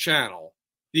on this channel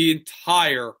the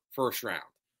entire first round.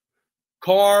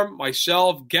 Carm,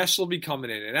 myself, guests will be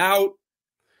coming in and out.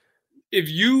 If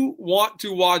you want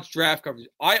to watch draft coverage,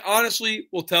 I honestly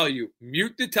will tell you,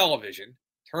 mute the television,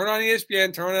 turn on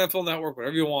ESPN, turn on NFL Network,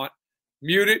 whatever you want,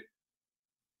 mute it.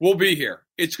 We'll be here.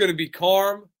 It's going to be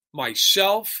Carm,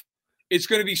 myself, It's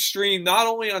going to be streamed not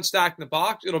only on Stack in the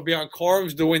Box, it'll be on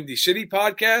Carm's The Windy City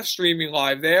podcast, streaming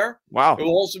live there. Wow. It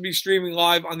will also be streaming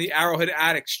live on the Arrowhead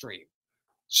Attic stream.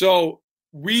 So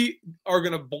we are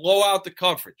going to blow out the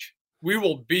coverage. We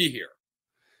will be here.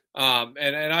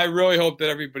 And I really hope that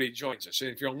everybody joins us. And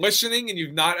if you're listening and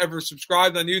you've not ever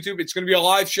subscribed on YouTube, it's going to be a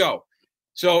live show.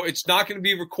 So it's not going to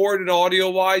be recorded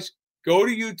audio-wise. Go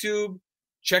to YouTube,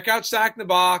 check out Stack in the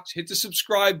Box, hit the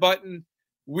subscribe button.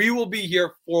 We will be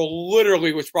here for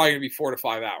literally what's probably going to be 4 to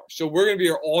 5 hours. So we're going to be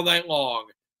here all night long,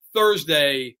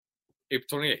 Thursday,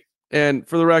 April 28th. And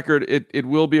for the record, it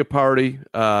will be a party.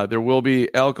 There will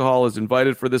be alcohol is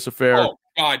invited for this affair. Oh,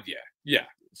 God, yeah. Yeah.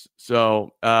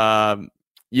 So,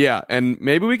 yeah, and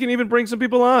maybe we can even bring some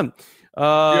people on. We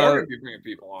are going to be bringing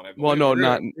people on. Well, no,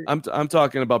 not. I'm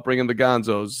talking about bringing the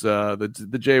Gonzos,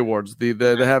 the J Wards, the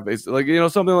heavies, like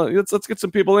something like. Let's get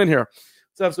some people in here.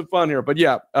 Let's have some fun here. But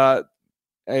yeah,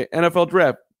 NFL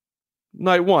draft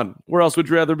night 1. Where else would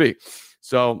you rather be?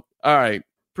 So, all right,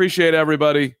 appreciate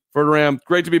everybody. Ferdinand,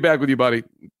 great to be back with you, buddy.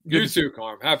 You too,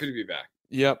 Carm. Happy to be back.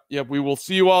 Yep. We will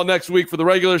see you all next week for the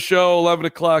regular show, 11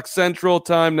 o'clock Central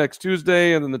Time next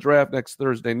Tuesday, and then the draft next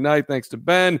Thursday night. Thanks to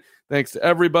Ben. Thanks to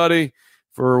everybody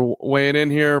for weighing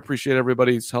in here. Appreciate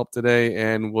everybody's help today,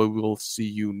 and we will see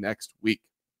you next week.